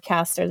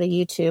podcast or the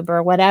YouTube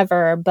or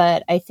whatever,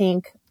 but I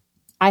think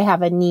I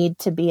have a need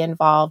to be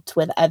involved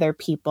with other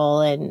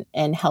people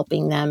and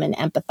helping them and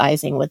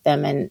empathizing with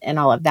them and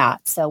all of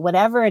that. So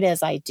whatever it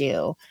is I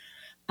do,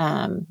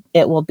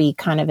 it will be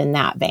kind of in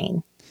that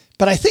vein.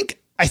 But I think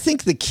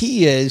the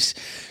key is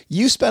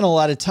you spend a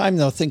lot of time,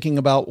 though, thinking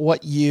about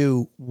what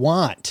you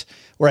want,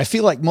 where I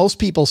feel like most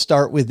people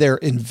start with their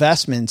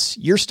investments.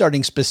 You're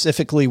starting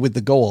specifically with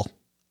the goal.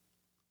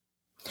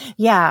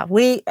 Yeah,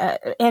 we've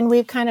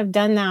kind of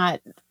done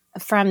that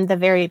from the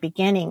very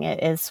beginning.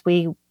 It is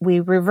we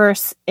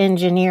reverse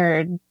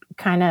engineered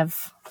kind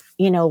of,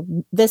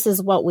 this is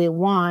what we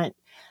want.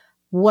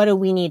 What do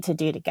we need to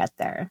do to get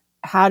there?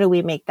 How do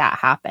we make that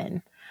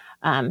happen?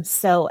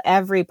 So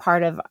every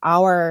part of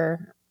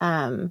our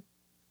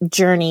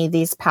journey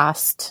these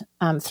past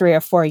 3 or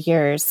 4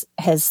 years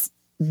has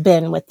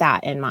been with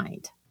that in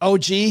mind. Oh,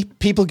 gee,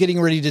 people getting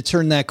ready to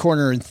turn that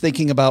corner and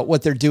thinking about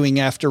what they're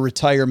doing after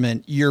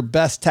retirement. Your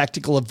best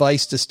tactical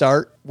advice to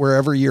start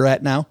wherever you're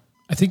at now?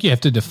 I think you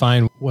have to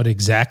define what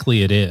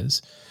exactly it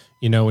is.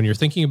 When you're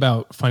thinking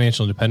about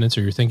financial independence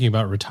or you're thinking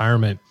about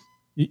retirement,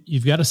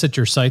 you've got to set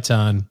your sights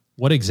on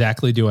what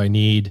exactly do I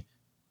need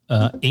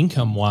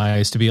income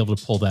wise to be able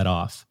to pull that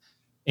off.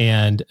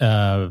 And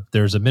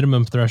there's a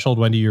minimum threshold.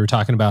 Wendy, you were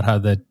talking about how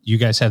that you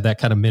guys have that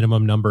kind of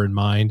minimum number in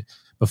mind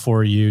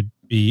before you'd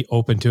be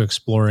open to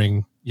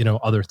exploring,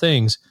 other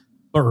things.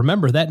 But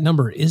remember, that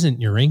number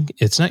isn't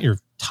it's not your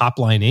top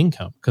line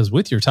income, because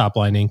with your top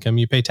line income,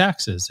 you pay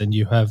taxes and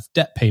you have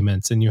debt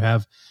payments and you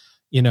have,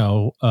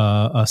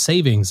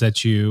 savings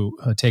that you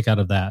take out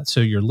of that. So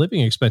your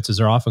living expenses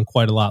are often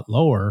quite a lot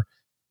lower.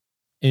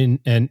 And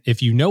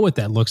if you know what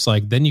that looks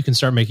like, then you can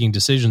start making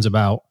decisions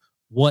about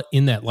what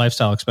in that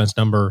lifestyle expense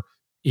number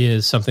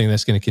is something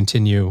that's going to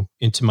continue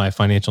into my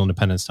financial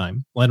independence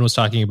time. Len was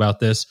talking about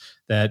this,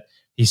 that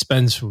he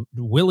spends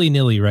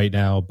willy-nilly right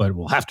now, but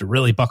will have to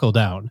really buckle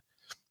down.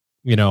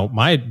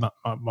 My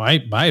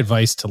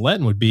advice to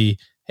Len would be,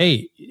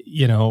 hey,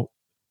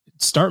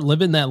 start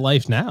living that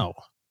life now.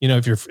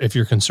 If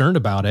you're concerned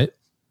about it,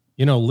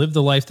 live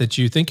the life that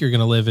you think you're going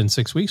to live in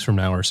 6 weeks from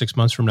now or 6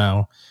 months from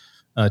now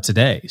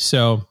today.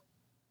 So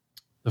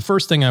the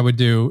first thing I would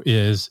do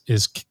is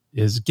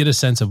get a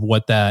sense of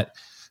what that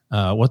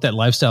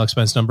lifestyle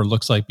expense number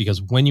looks like,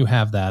 because when you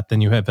have that, then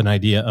you have an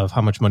idea of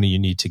how much money you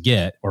need to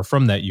get, or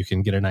from that, you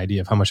can get an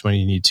idea of how much money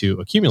you need to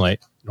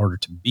accumulate in order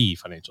to be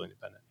financially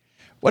independent.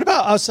 What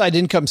about outside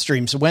income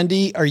streams?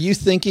 Wendy, are you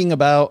thinking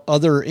about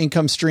other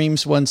income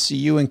streams once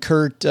you and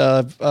Kurt,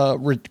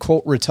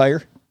 quote,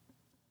 retire?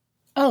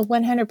 Oh,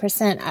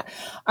 100%.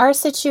 Our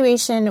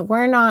situation,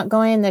 we're not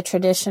going the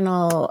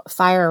traditional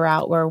FIRE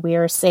route where we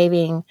are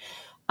saving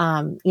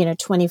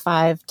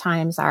 25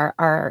 times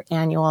our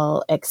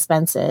annual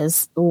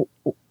expenses.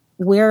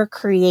 We're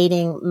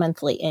creating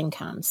monthly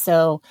income.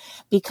 So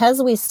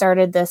because we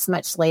started this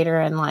much later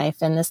in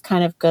life, and this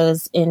kind of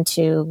goes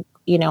into,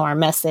 our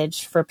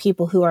message for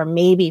people who are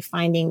maybe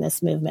finding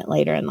this movement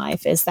later in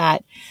life, is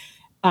that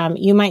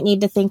you might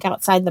need to think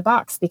outside the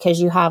box because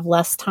you have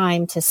less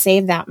time to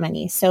save that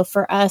money. So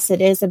for us,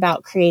 it is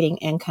about creating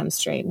income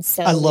streams.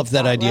 So I love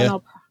that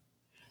idea.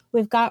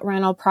 We've got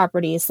rental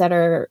properties that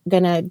are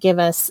going to give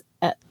us,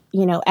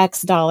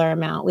 X dollar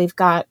amount.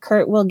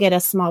 Kurt will get a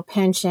small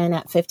pension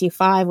at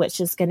 55, which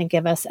is going to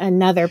give us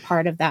another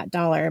part of that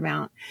dollar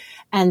amount.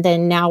 And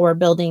then now we're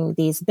building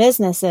these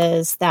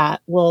businesses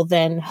that will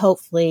then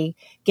hopefully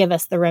give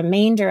us the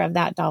remainder of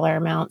that dollar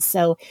amount.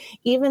 So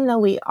even though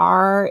we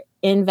are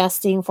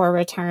investing for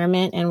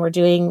retirement and we're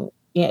doing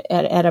it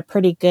at a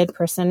pretty good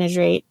percentage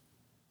rate,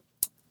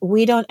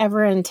 we don't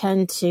ever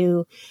intend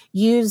to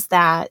use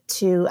that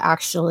to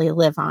actually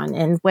live on.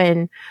 And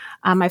when,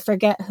 I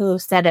forget who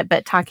said it,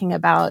 but talking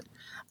about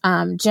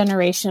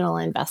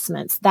generational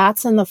investments.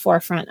 That's in the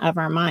forefront of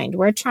our mind.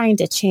 We're trying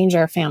to change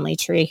our family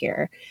tree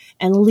here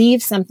and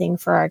leave something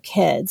for our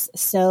kids.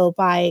 So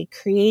by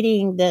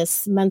creating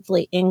this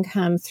monthly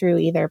income through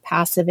either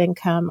passive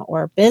income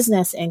or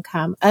business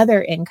income,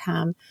 other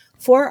income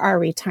for our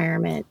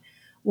retirement,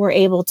 we're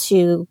able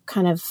to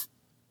kind of,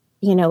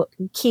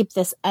 keep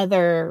this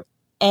other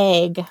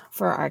egg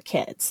for our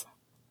kids.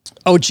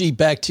 Oh, gee,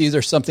 back to you.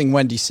 There's something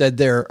Wendy said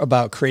there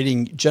about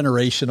creating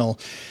generational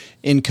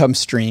income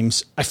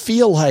streams. I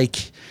feel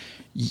like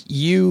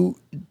you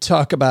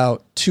talk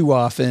about too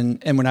often,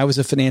 and when I was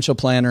a financial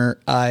planner,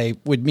 I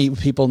would meet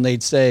with people and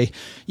they'd say,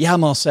 yeah,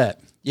 I'm all set.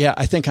 Yeah,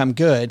 I think I'm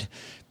good.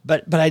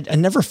 But I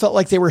never felt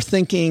like they were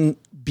thinking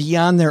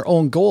beyond their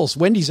own goals.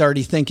 Wendy's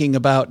already thinking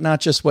about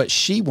not just what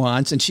she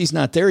wants, and she's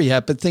not there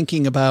yet, but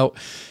thinking about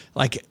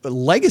like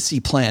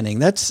legacy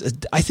planning.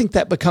 I think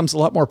that becomes a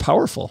lot more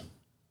powerful.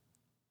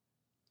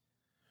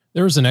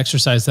 There was an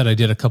exercise that I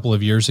did a couple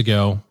of years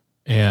ago,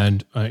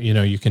 and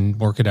you can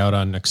work it out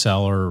on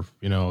Excel or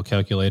a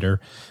calculator.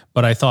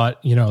 But I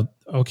thought,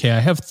 okay, I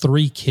have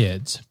 3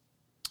 kids,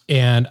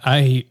 and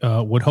I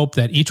would hope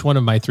that each one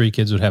of my 3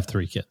 kids would have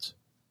 3 kids,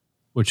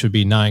 which would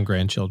be 9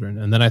 grandchildren.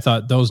 And then I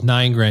thought those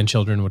 9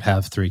 grandchildren would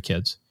have 3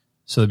 kids,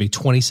 so there'd be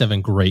 27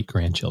 great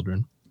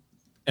grandchildren.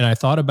 And I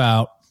thought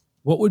about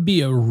what would be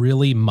a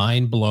really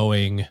mind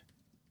blowing,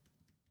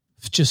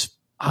 just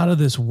out of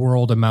this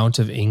world amount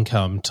of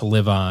income to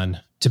live on,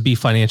 to be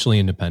financially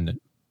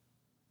independent.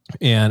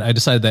 And I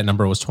decided that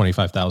number was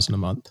 $25,000 a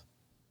month.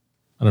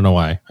 I don't know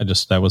why.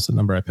 That was the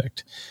number I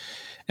picked.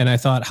 And I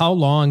thought, how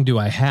long do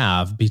I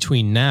have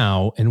between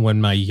now and when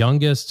my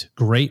youngest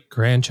great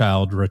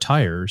grandchild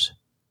retires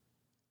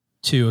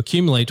to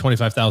accumulate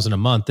 $25,000 a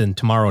month in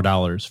tomorrow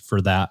dollars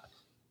for that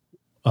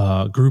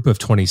group of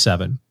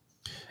 27?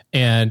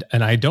 And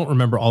I don't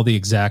remember all the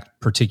exact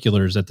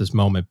particulars at this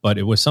moment, but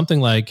it was something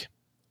like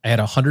I had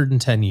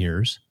 110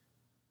 years,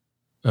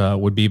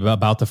 would be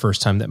about the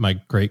first time that my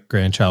great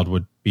grandchild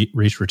would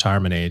reach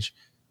retirement age.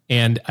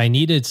 And I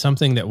needed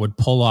something that would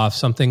pull off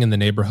something in the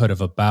neighborhood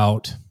of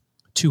about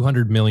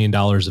 $200 million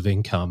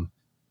of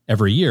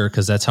every year,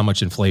 because that's how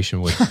much inflation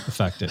would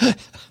affect it.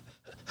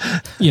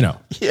 Yeah.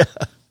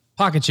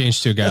 Pocket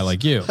change to a guy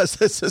like you.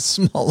 That's a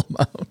small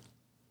amount.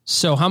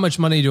 So how much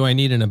money do I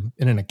need in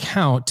an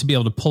account to be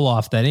able to pull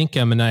off that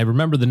income? And I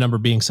remember the number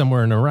being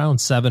somewhere in around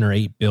 $7 or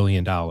 $8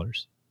 billion.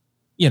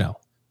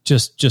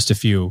 Just a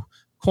few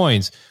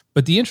coins.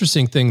 But the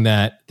interesting thing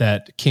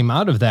that came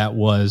out of that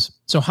was,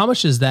 so how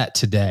much is that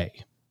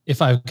today?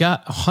 If I've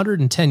got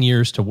 110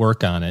 years to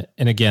work on it,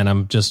 and again,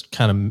 I'm just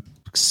kind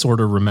of sort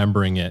of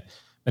remembering it,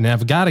 and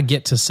I've got to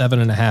get to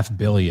 $7.5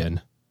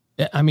 billion.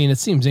 I mean, it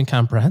seems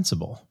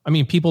incomprehensible. I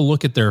mean, people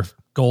look at their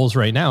goals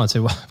right now and say,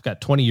 well, I've got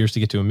 20 years to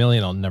get to $1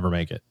 million. I'll never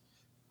make it.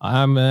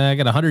 I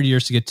got 100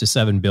 years to get to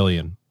 $7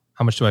 billion.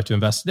 How much do I have to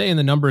invest today? And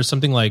the number is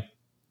something like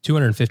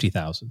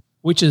 250,000,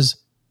 which is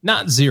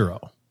not zero,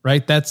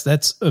 right? That's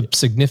a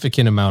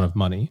significant amount of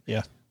money.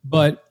 Yeah.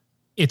 But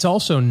it's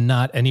also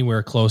not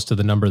anywhere close to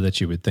the number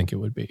that you would think it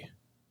would be.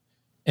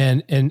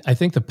 And I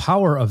think the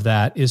power of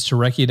that is to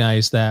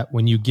recognize that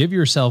when you give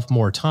yourself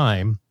more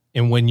time,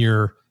 and when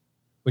you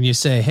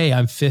say, hey,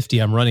 I'm 50,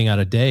 I'm running out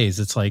of days,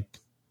 it's like,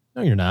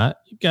 no, you're not.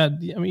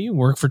 You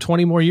work for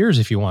 20 more years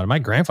if you want. My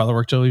grandfather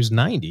worked till he was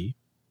 90.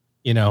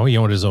 He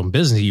owned his own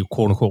business. He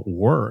quote unquote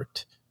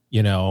worked.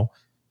 He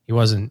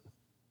wasn't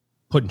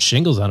putting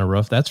shingles on a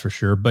roof, that's for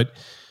sure. But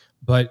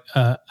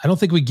I don't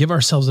think we give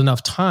ourselves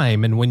enough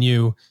time. And when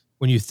you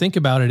think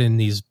about it in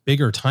these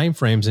bigger time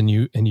frames, and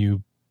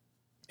you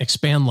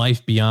expand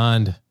life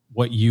beyond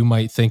what you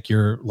might think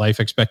your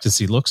life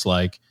expectancy looks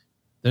like,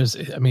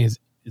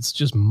 it's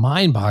just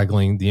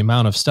mind-boggling the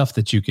amount of stuff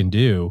that you can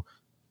do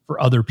for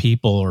other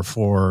people, or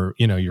for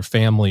your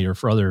family, or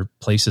for other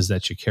places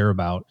that you care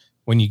about,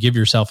 when you give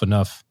yourself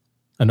enough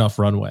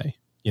runway.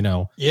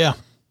 Yeah.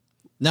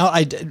 Now,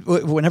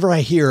 whenever I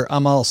hear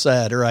I'm all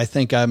set, or I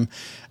think I'm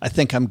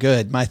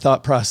good, my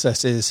thought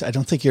process is I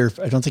don't think you're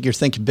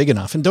thinking big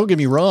enough. And don't get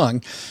me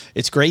wrong,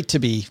 it's great to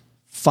be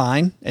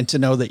fine and to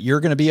know that you're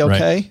going to be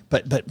okay.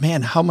 Right. But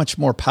man, how much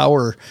more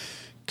power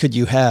could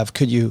you have?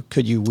 Could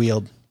you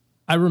wield?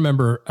 I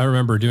remember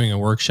doing a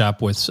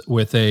workshop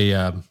with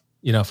a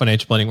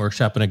financial planning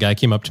workshop, and a guy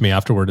came up to me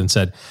afterward and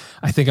said,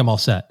 "I think I'm all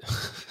set."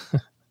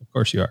 Of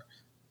course you are.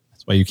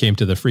 That's why you came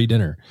to the free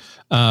dinner.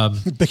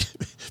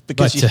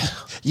 Because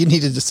you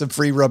needed some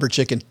free rubber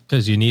chicken.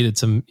 Because you needed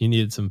some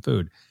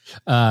food.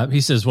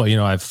 He says, well,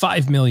 I have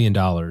 $5 million,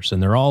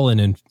 and they're all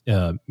in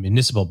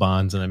municipal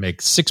bonds, and I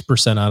make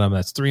 6% on them.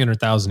 That's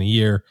 $300,000 a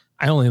year.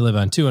 I only live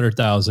on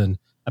 $200,000.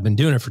 I've been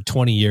doing it for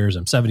 20 years.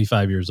 I'm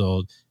 75 years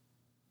old.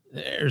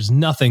 There's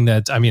nothing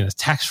it's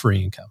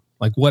tax-free income.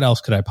 Like, what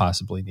else could I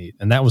possibly need?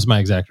 And that was my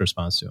exact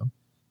response to him.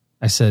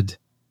 I said,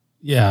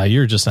 yeah,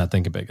 you're just not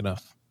thinking big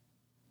enough.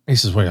 He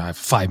says, well, I have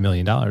 $5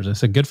 million. I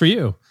said, good for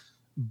you.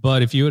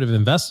 But if you would have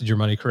invested your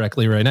money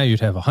correctly right now, you'd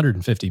have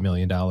 $150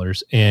 million,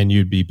 and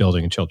you'd be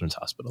building a children's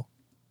hospital.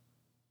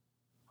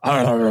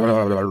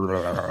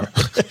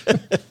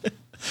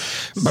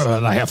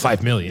 but I have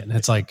 5 million.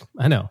 It's like,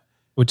 I know,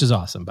 which is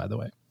awesome, by the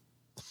way.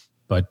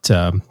 But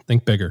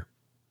think bigger.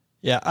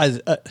 Yeah,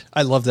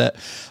 I love that.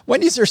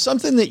 Wendy, is there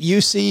something that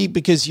you see,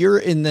 because you're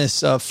in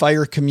this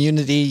fire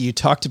community, you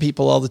talk to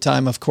people all the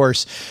time, of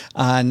course,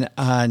 on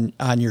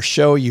your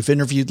show, you've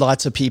interviewed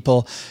lots of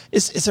people.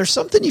 Is there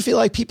something you feel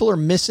like people are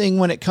missing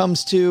when it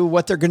comes to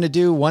what they're going to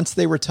do once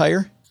they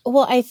retire?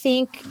 Well, I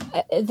think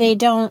they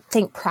don't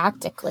think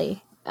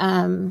practically.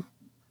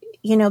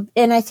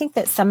 And I think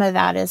that some of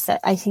that is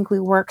that I think we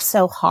work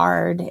so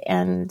hard,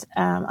 and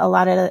a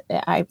lot of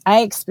I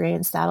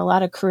experienced that, a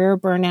lot of career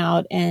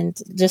burnout and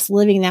just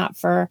living that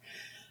for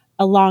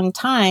a long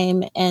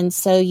time. And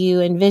so you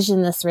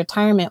envision this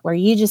retirement where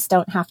you just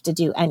don't have to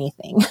do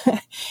anything,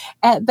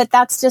 but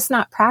that's just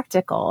not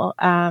practical.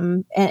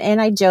 And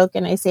I joke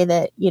and I say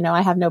that,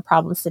 I have no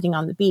problem sitting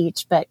on the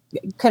beach, but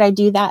could I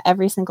do that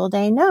every single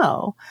day?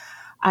 No,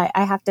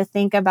 I have to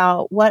think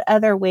about what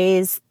other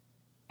ways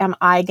am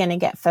I going to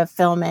get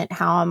fulfillment?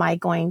 How am I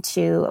going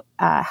to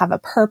have a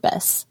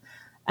purpose?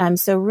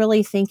 So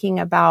really thinking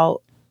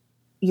about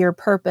your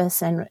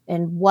purpose and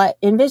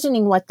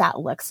envisioning what that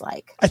looks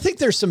like. I think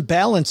there's some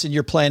balance in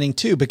your planning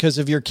too, because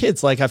of your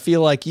kids. Like, I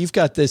feel like you've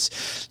got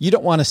this, you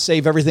don't want to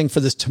save everything for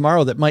this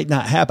tomorrow that might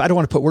not happen. I don't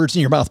want to put words in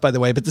your mouth, by the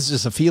way, but this is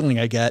just a feeling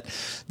I get,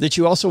 that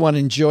you also want to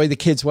enjoy the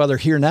kids while they're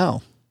here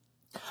now.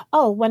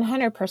 Oh,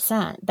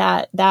 100%.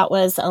 That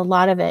was a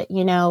lot of it.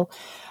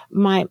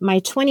 My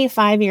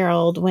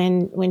 25-year-old,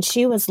 when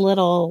she was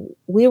little,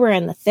 we were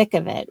in the thick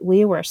of it.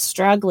 We were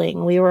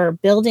struggling. We were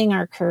building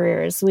our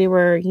careers. We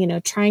were,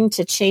 trying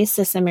to chase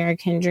this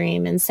American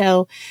dream. And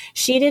so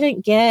she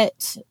didn't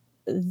get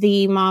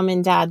the mom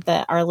and dad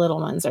that our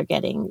little ones are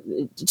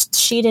getting.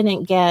 She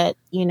didn't get,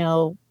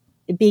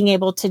 being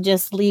able to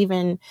just leave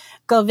and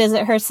go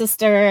visit her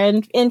sister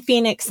in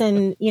Phoenix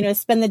and,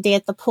 spend the day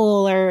at the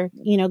pool, or,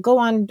 go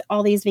on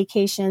all these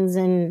vacations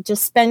and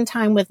just spend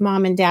time with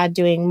mom and dad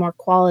doing more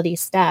quality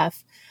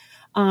stuff.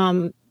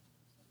 And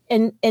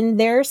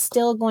they're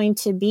still going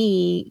to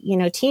be,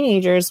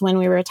 teenagers when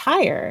we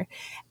retire.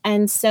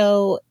 And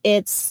so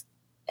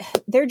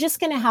they're just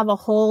going to have a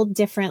whole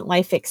different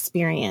life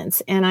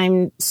experience. And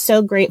I'm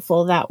so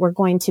grateful that we're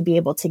going to be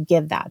able to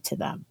give that to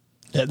them.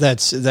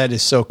 That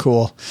is so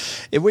cool.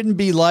 It wouldn't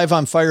be Live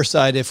on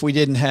Fireside if we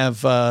didn't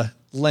have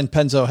Len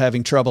Penzo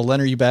having trouble.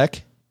 Len, are you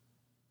back?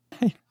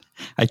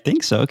 I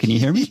think so. Can you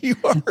hear me?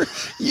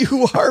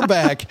 You are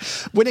back.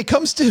 When it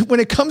comes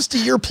to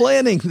your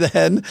planning,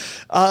 then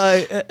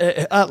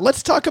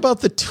let's talk about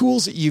the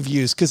tools that you've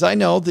used, because I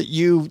know that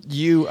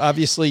you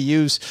obviously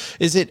use.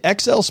 Is it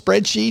Excel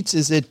spreadsheets?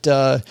 Is it?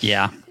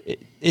 Yeah.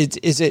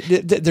 Is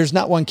it? There's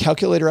not one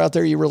calculator out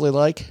there you really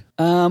like?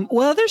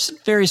 Well, there's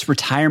various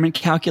retirement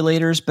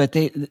calculators, but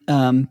they're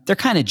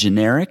kind of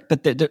generic.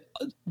 But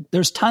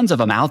there's tons of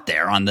them out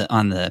there on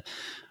the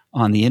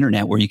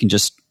internet where you can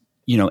just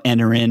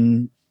enter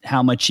in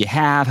how much you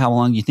have, how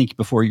long you think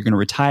before you're going to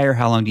retire,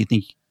 how long do you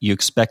think you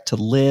expect to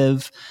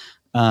live,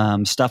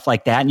 stuff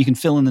like that, and you can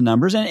fill in the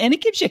numbers, and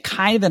it gives you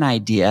kind of an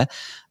idea.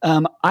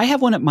 I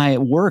have one at my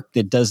work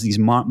that does these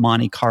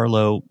Monte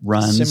Carlo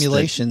runs,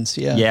 simulations,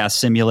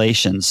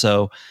 simulations.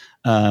 So,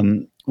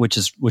 which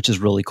is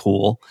really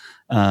cool.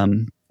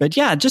 But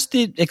yeah, just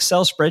the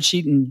Excel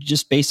spreadsheet and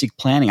just basic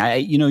planning.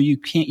 You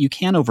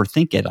can't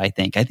overthink it. I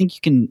think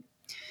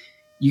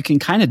you can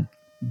kind of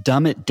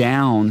dumb it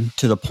down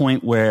to the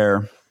point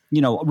where,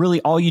 really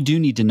all you do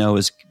need to know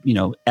is,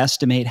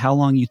 estimate how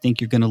long you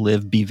think you're going to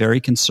live, be very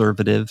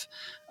conservative,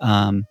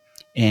 and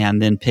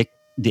then pick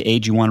the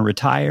age you want to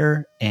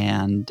retire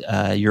and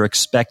your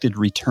expected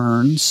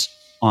returns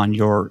on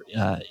your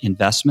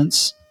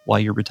investments while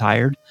you're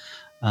retired.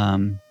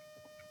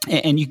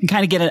 And you can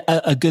kind of get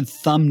a good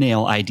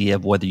thumbnail idea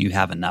of whether you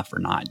have enough or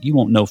not. You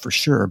won't know for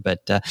sure,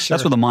 but sure.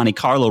 That's where the Monte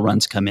Carlo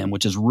runs come in,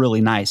 which is really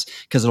nice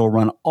because it'll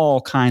run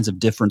all kinds of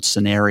different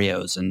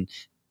scenarios and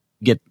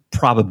get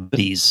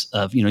probabilities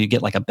of, you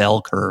get like a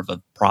bell curve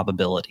of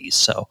probabilities.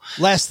 So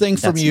last thing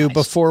from you nice.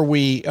 Before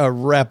we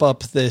wrap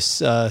up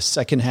this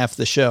second half of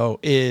the show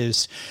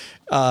is,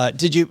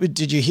 did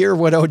you hear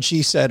what OG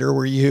said, or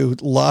were you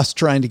lost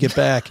trying to get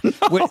back?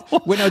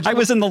 When OG, I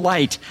was in the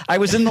light.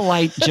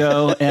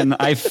 Joe, and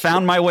I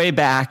found my way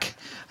back.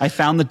 I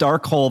found the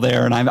dark hole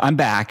there, and I'm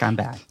back.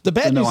 The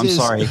bad news is,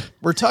 sorry.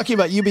 We're talking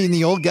about you being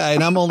the old guy,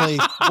 and I'm only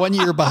 1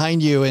 year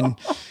behind you, and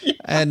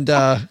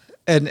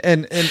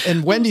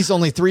Wendy's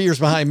only 3 years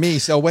behind me.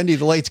 So Wendy,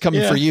 the late's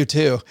coming for you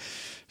too.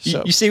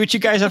 So. You see what you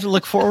guys have to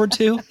look forward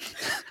to?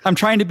 I'm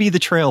trying to be the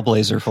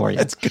trailblazer for you.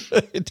 That's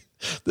good.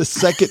 The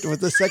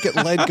second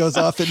lead goes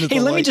off into the light. Hey,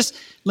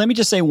 let me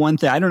just say one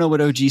thing. I don't know what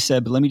OG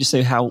said, but let me just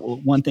say how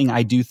one thing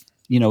I do,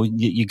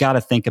 you got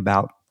to think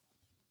about.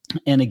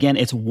 And again,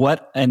 it's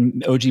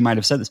and OG might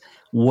have said this,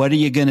 what are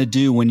you going to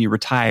do when you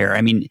retire?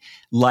 I mean,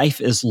 life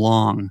is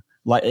long.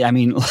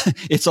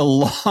 It's a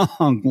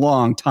long,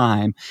 long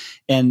time.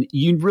 And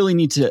you really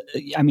need to,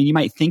 you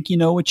might think you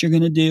know what you're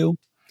going to do,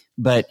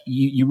 but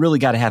you really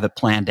got to have it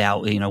planned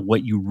out.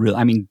 What you really,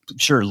 I mean,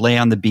 sure, lay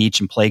on the beach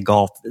and play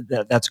golf.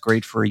 That's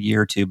great for a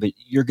year or two, but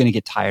you're going to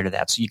get tired of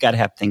that. So you got to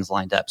have things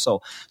lined up.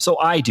 So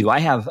I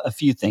have a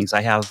few things.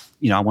 I have,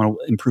 I want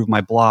to improve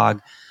my blog.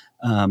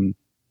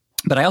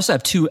 But I also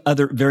have two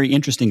other very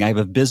interesting. I have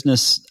a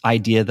business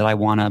idea that I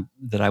want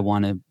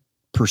to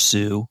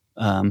pursue,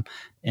 and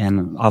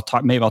I'll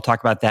talk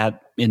about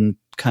that in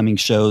coming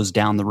shows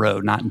down the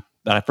road.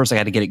 But first I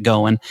got to get it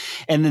going.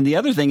 And then the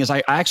other thing is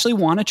I actually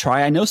want to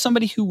try. I know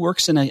somebody who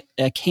works in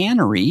a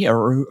cannery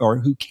or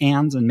who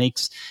cans and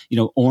makes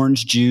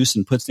orange juice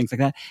and puts things like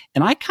that.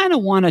 And I kind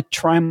of want to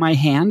try my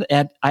hand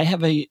at. I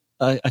have a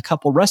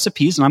couple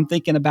recipes, and I'm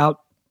thinking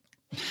about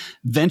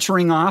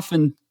venturing off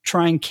and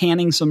trying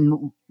canning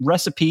some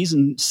recipes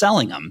and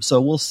selling them.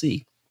 So we'll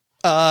see.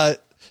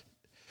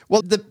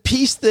 Well, the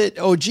piece that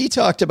OG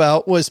talked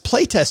about was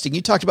playtesting.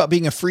 You talked about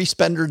being a free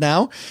spender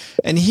now,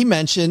 and he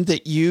mentioned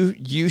that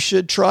you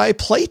should try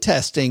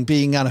playtesting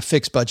being on a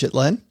fixed budget,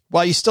 Len.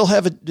 While you still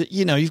have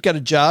you've got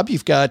a job,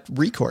 you've got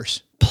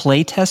recourse.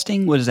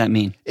 Playtesting? What does that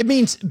mean? It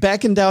means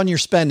backing down your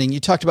spending. You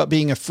talked about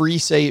being a free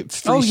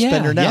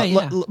spender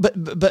now,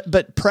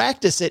 but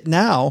practice it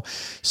now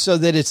so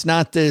that it's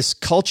not this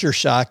culture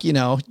shock.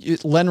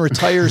 Len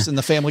retires and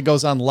the family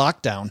goes on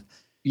lockdown.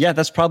 Yeah,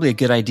 that's probably a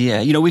good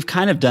idea. We've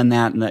kind of done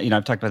that. And,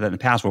 I've talked about that in the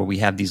past where we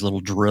have these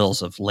little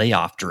drills of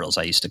layoff drills,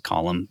 I used to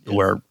call them,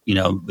 where,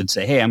 would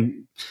say, hey,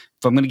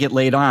 if I'm going to get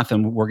laid off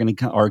and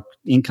our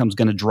income's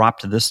going to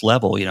drop to this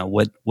level,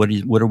 what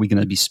are we going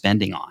to be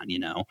spending on,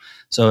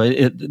 So,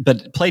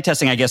 but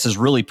playtesting, I guess, is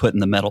really putting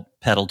the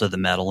pedal to the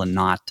metal and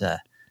not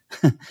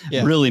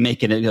really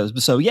making it.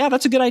 So, yeah,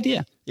 that's a good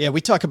idea. Yeah, we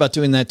talk about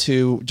doing that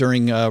too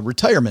during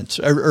retirement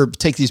or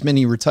take these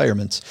mini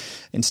retirements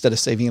instead of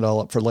saving it all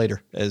up for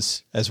later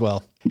as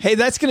well. Hey,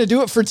 that's going to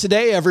do it for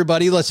today,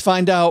 everybody. Let's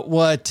find out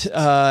what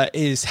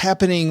is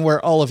happening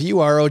where all of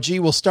you are. OG,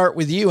 we'll start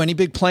with you. Any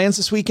big plans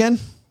this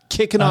weekend?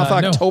 Kicking off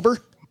October?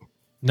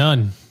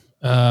 None.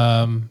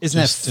 Isn't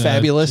that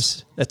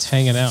fabulous? That's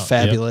hanging out.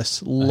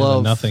 Fabulous. Yep.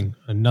 Love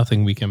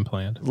nothing weekend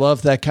planned.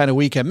 Love that kind of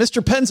weekend.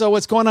 Mr. Penzo,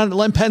 what's going on at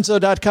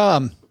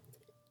lenpenzo.com?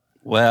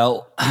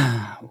 Well,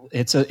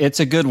 it's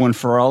a good one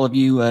for all of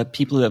you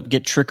people that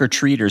get trick or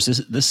treaters.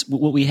 This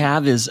what we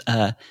have is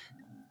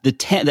the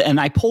 10, and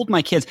I polled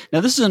my kids.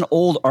 Now this is an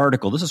old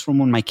article. This is from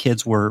when my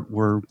kids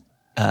were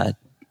 10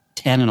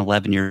 and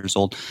 11 years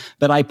old.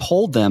 But I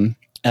polled them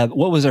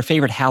what was their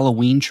favorite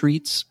Halloween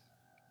treats.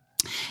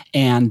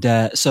 And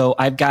so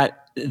I've got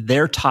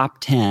their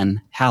top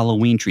 10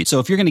 Halloween treats. So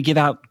if you're going to give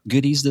out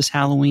goodies this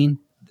Halloween,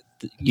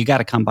 you got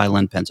to come by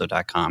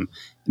lenpenzo.com.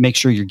 Make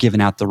sure you're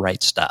giving out the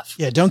right stuff.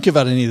 Yeah, don't give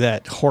out any of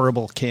that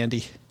horrible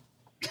candy.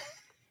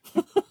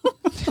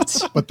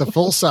 But the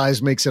full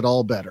size makes it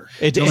all better.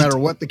 No matter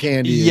what the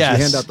candy is, yes.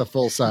 You hand out the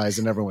full size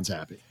and everyone's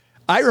happy.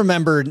 I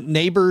remember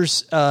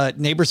neighbors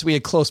we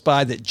had close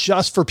by that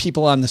just for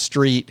people on the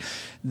street,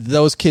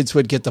 those kids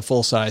would get the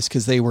full size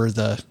because they were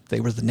the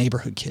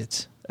neighborhood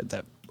kids.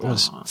 That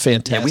was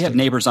fantastic. Yeah, we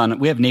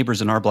have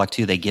neighbors in our block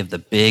too. They give the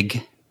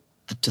big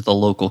to the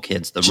local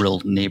kids, the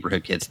real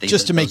neighborhood kids.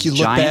 Just to make you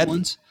look bad.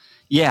 Ones.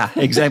 Yeah,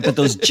 exactly. But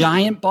those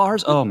giant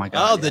bars. Oh my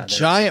God. Oh, the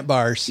giant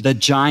bars. The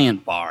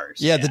giant bars.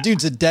 Yeah, the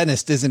dude's a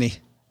dentist, isn't he?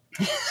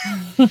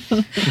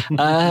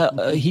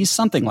 He's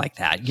something like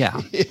that.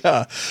 Yeah.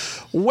 Yeah.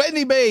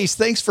 Wendy Mays,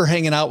 thanks for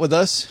hanging out with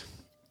us.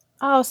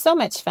 Oh, so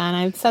much fun.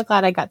 I'm so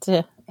glad I got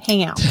to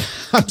hang out.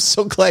 I'm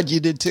so glad you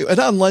did too. And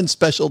on Len's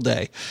special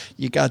day,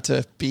 you got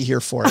to be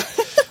here for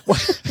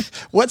it.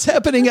 What's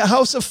happening at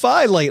House of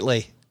Fi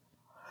lately?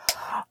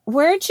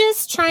 We're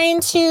just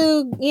trying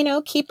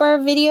to, keep our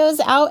videos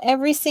out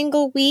every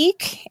single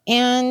week.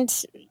 And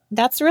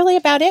that's really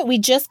about it. We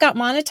just got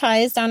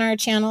monetized on our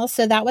channel.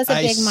 So that was a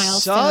big milestone.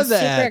 Saw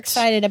that. Super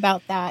excited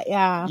about that.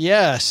 Yeah.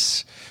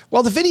 Yes.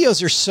 Well, the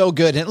videos are so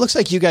good. And it looks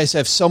like you guys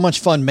have so much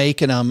fun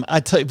making them. I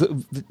tell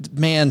you,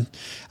 man,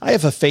 I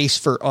have a face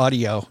for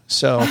audio.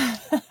 So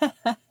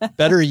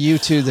better you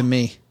two than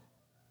me.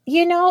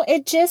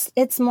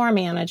 It's more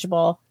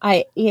manageable.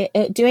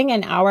 Doing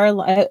an hour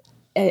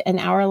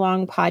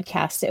long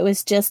podcast, it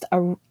was just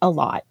a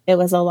lot. It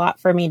was a lot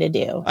for me to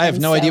do. I have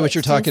no idea what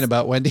you're talking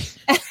about, Wendy.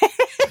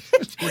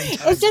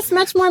 It's just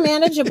much more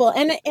manageable.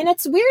 And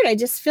it's weird. I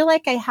just feel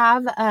like I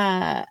have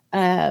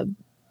a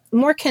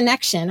more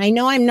connection. I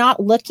know I'm not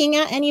looking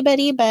at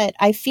anybody, but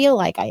I feel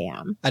like I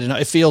am. I don't know.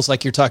 It feels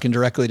like you're talking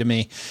directly to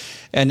me.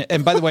 And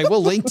by the way,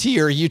 we'll link to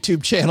your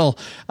YouTube channel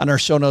on our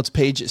show notes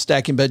page at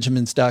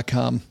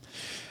stackingbenjamins.com.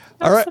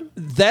 All right.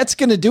 That's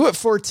going to do it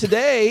for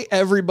today,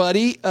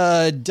 everybody.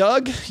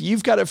 Doug,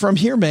 you've got it from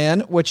here,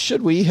 man. What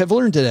should we have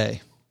learned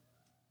today?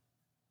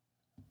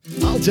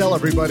 I'll tell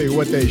everybody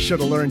what they should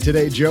have learned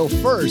today, Joe.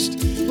 First,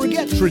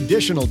 forget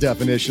traditional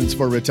definitions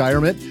for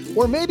retirement,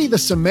 or maybe the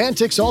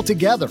semantics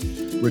altogether.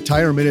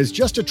 Retirement is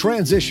just a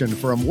transition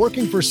from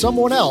working for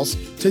someone else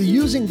to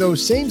using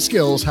those same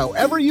skills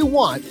however you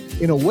want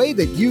in a way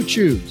that you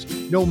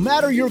choose. No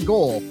matter your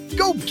goal,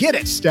 go get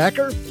it,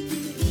 Stacker.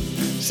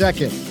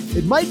 Second,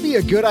 it might be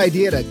a good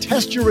idea to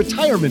test your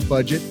retirement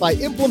budget by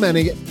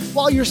implementing it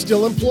while you're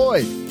still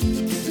employed.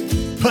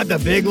 But the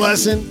big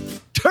lesson?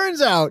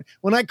 Turns out,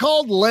 when I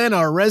called Len,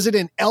 our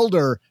resident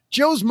elder,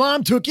 Joe's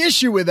mom took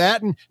issue with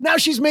that, and now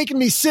she's making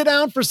me sit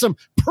down for some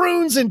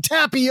prunes and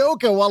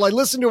tapioca while I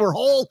listen to her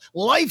whole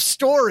life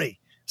story.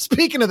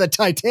 Speaking of the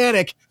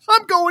Titanic,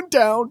 I'm going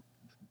down.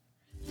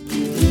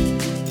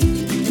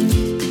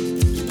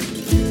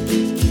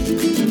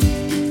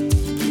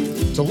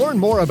 To learn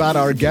more about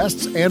our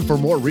guests and for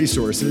more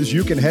resources,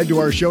 you can head to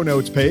our show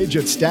notes page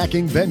at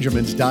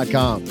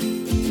stackingbenjamins.com.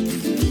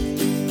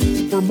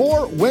 For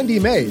more Wendy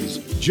Mays,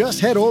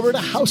 just head over to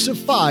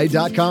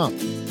houseoffy.com.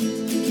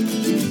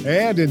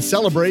 And in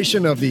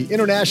celebration of the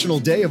International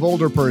Day of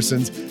Older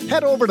Persons,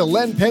 head over to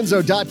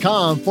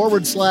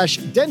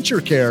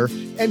lenpenzo.com/denture care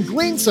and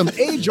glean some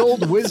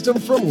age-old wisdom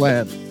from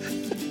Len.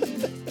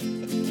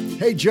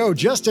 Hey, Joe,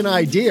 just an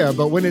idea,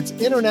 but when it's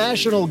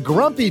International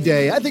Grumpy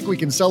Day, I think we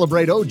can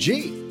celebrate OG.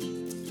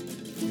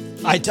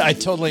 I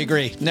totally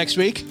agree. Next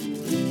week?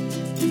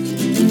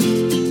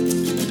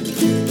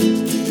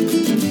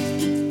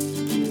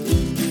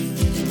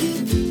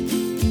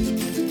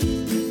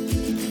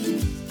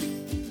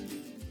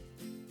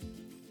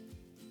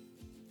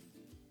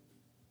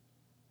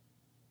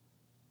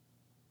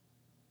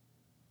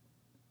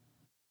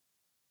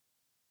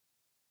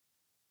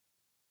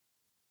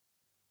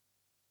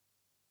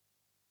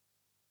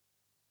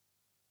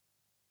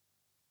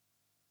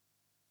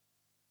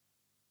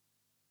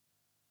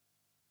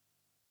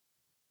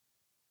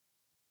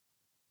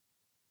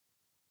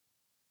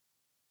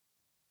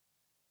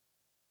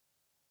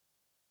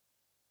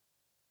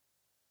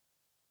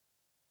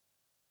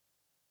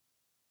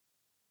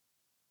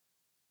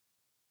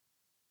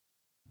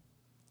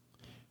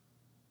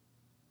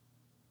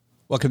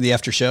 Welcome to the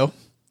after show.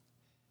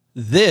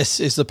 This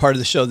is the part of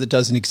the show that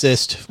doesn't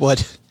exist.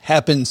 What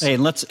happens? Hey,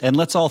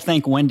 let's all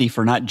thank Wendy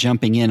for not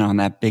jumping in on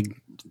that big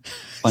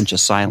bunch of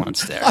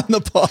silence there. On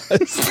the pause.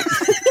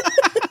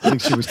 I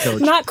think she was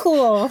coached. Not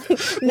cool.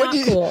 Not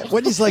cool.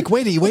 Wendy's like,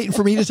 wait, are you waiting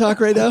for me to talk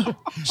right now?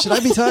 Should I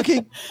be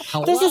talking?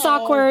 This is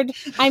awkward.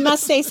 I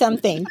must say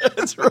something.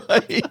 That's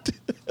right.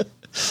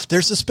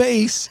 There's a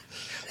space.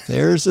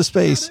 There's a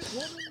space.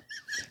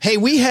 Hey,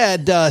 we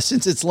had,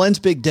 since it's Len's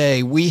big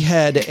day, we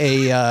had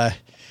a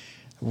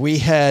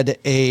friend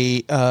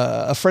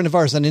of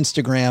ours on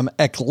Instagram,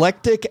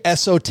 Eclectic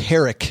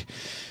Esoteric,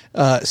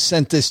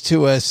 sent this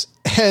to us.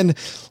 And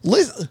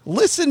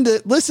listen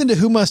to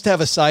Who Must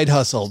Have a Side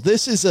Hustle.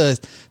 This is an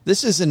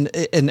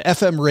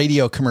FM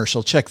radio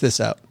commercial. Check this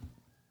out.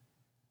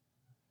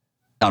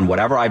 On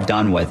whatever I've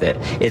done with it,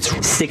 it's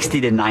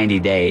 60 to 90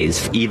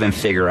 days to even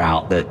figure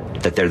out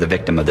that they're the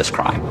victim of this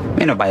crime.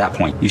 By that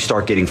point, you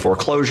start getting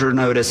foreclosure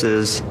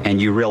notices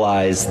and you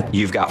realize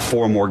you've got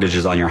 4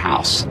 mortgages on your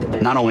house.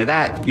 Not only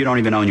that, you don't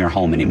even own your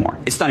home anymore.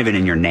 It's not even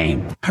in your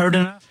name. Heard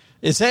enough?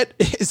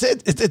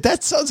 That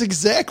sounds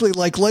exactly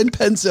like Len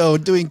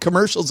Penzo doing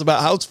commercials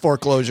about house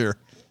foreclosure.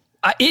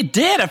 It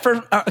did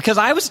because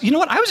I was, you know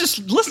what? I was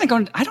just listening,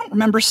 going, I don't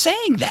remember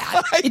saying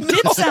that. It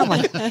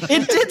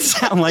did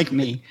sound like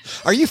me.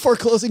 Are you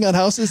foreclosing on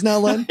houses now,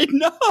 Len?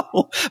 No,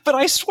 but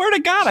I swear to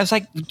God, I was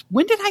like,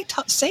 when did I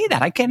say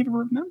that? I can't even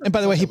remember. And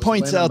by the way, he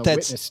points out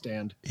that's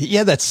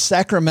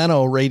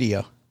Sacramento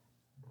radio.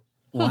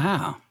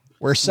 Wow.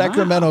 Where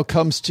Sacramento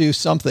comes to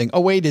something.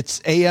 Oh, wait,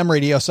 it's AM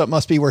radio, so it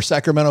must be where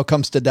Sacramento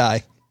comes to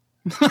die.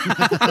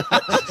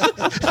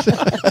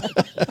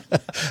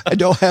 I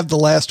don't have the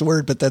last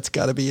word, but that's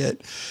got to be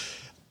it.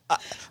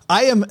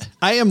 I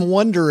am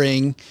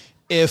wondering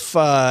if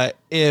at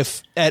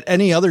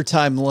any other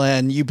time,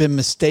 Len, you've been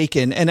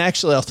mistaken, and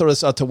actually I'll throw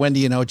this out to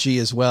Wendy and OG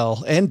as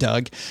well, and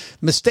Doug,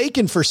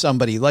 mistaken for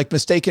somebody, like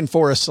mistaken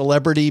for a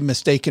celebrity,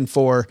 mistaken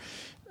for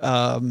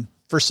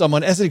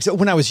someone. As an example,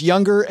 when I was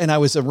younger and I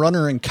was a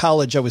runner in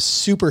college, I was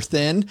super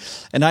thin,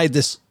 and I had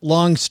this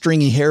long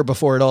stringy hair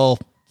before it all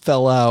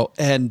fell out,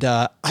 and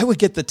I would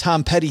get the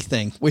Tom Petty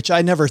thing, which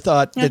I never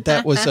thought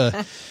that was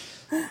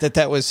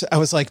I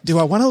was like, do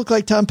I want to look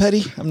like Tom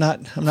Petty? I'm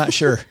not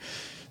sure.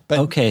 But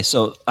okay,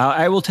 so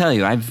I will tell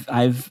you,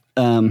 I've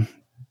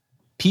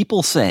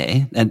people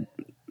say, and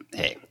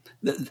hey,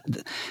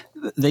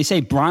 they say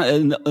in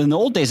the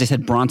old days they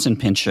said Bronson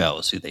Pinchot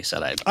is who they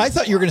said I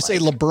thought you were going to say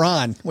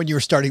LeBron when you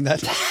were starting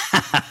that.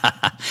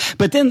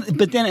 but then,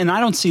 and I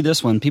don't see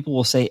this one. People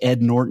will say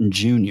Ed Norton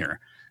Jr.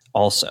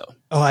 also.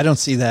 Oh, I don't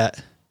see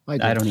that.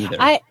 I don't either.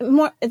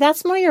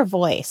 That's more your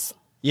voice.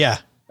 Yeah,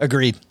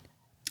 agreed.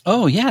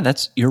 Oh yeah,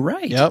 you're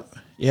right. Yep.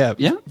 Yeah.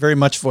 Very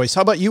much voice.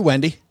 How about you,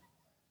 Wendy?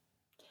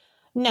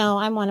 No,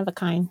 I'm one of a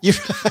kind.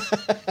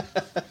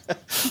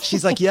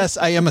 She's like, yes,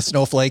 I am a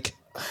snowflake.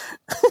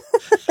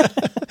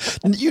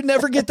 You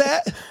never get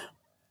that?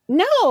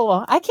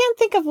 No, I can't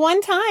think of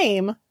one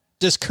time.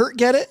 Does Kurt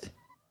get it?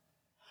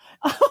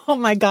 Oh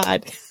my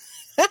God.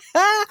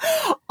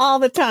 All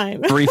the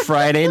time. Every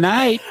Friday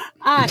night.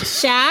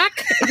 Shaq.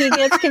 He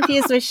gets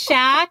confused with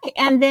Shaq.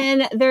 And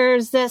then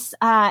there's this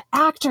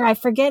actor, I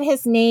forget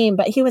his name,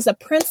 but he was a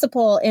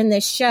principal in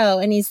this show.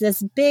 And he's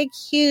this big,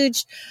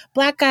 huge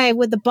black guy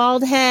with the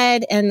bald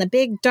head and the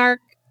big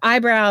dark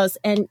eyebrows.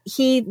 And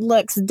he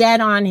looks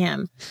dead on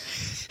him.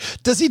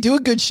 Does he do a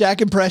good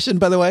Shaq impression,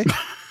 by the way?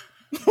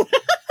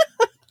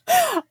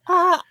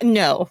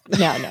 No.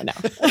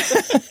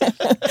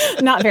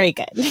 Not very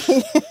good.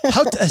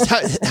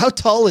 How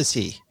tall is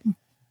he?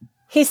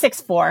 He's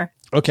 6'4".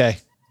 Okay.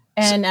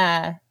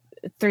 And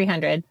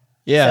 300.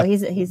 Yeah. So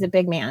he's a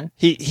big man.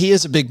 He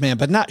is a big man,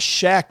 but not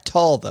Shaq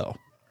tall though.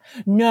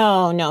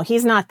 No,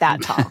 he's not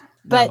that tall.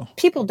 But No.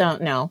 people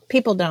don't know.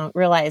 People don't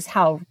realize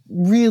how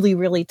really,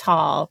 really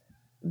tall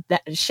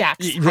that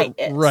Shaq's height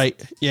is.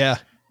 Right. Yeah.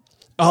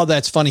 Oh,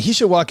 that's funny. He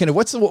should walk into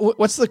what's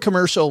the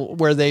commercial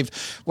where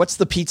what's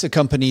the pizza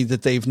company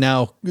that they've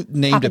now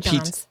named Papa a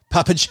pizza? John's.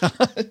 Papa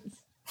John's.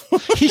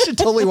 He should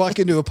totally walk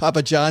into a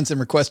Papa John's and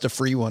request a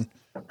free one.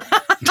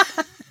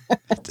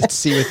 Let's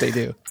see what they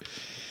do.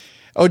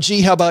 Oh, gee,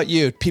 how about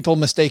you? People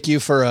mistake you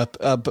for a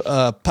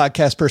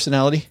podcast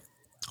personality?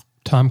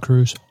 Tom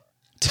Cruise.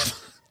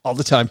 All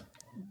the time.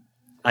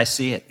 I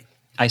see it.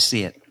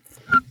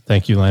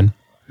 Thank you, Len.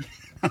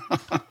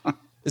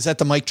 Is that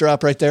the mic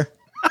drop right there?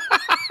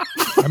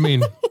 I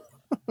mean,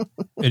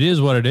 it is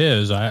what it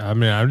is. I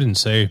mean, I didn't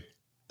say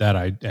that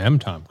I am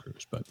Tom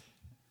Cruise, but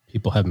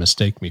people have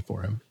mistaken me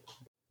for him.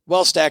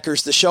 Well,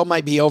 Stackers, the show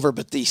might be over,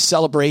 but the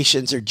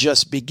celebrations are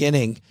just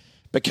beginning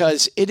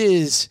because it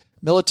is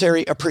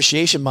Military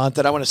Appreciation Month,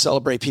 and I want to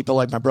celebrate people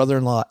like my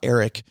brother-in-law,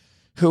 Eric,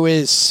 who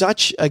is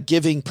such a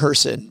giving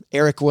person.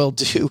 Eric will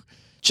do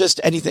just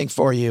anything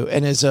for you.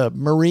 And as a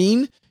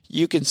Marine,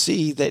 you can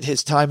see that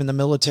his time in the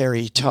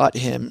military taught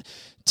him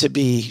to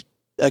be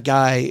a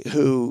guy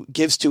who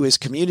gives to his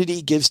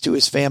community, gives to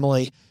his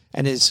family,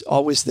 and is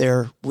always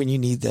there when you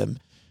need them.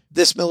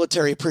 This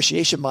Military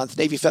Appreciation Month,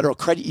 Navy Federal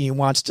Credit Union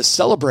wants to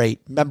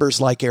celebrate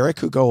members like Eric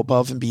who go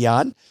above and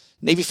beyond.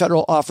 Navy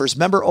Federal offers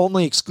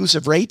member-only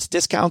exclusive rates,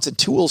 discounts, and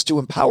tools to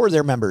empower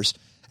their members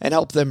and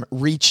help them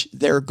reach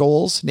their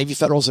goals. Navy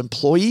Federal's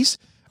employees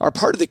are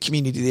part of the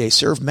community they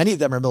serve. Many of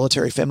them are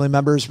military family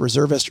members,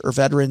 reservists, or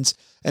veterans,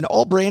 and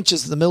all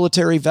branches of the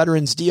military,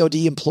 veterans, DOD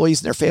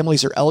employees, and their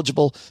families are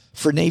eligible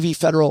for Navy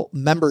Federal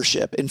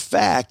membership. In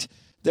fact,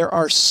 there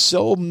are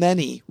so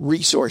many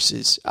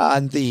resources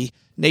on the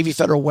Navy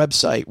Federal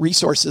website,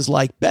 resources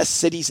like Best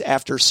Cities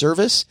After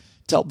Service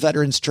to help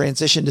veterans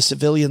transition to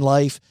civilian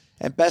life,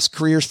 and Best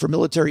Careers for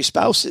Military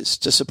Spouses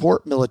to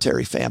support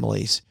military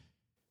families.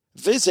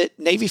 Visit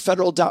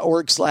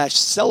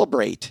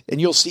NavyFederal.org/celebrate,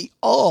 and you'll see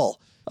all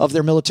of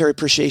their Military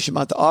Appreciation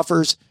Month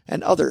offers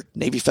and other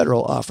Navy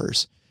Federal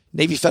offers.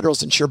 Navy Federal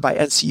is insured by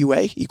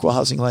NCUA, Equal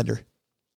Housing Lender.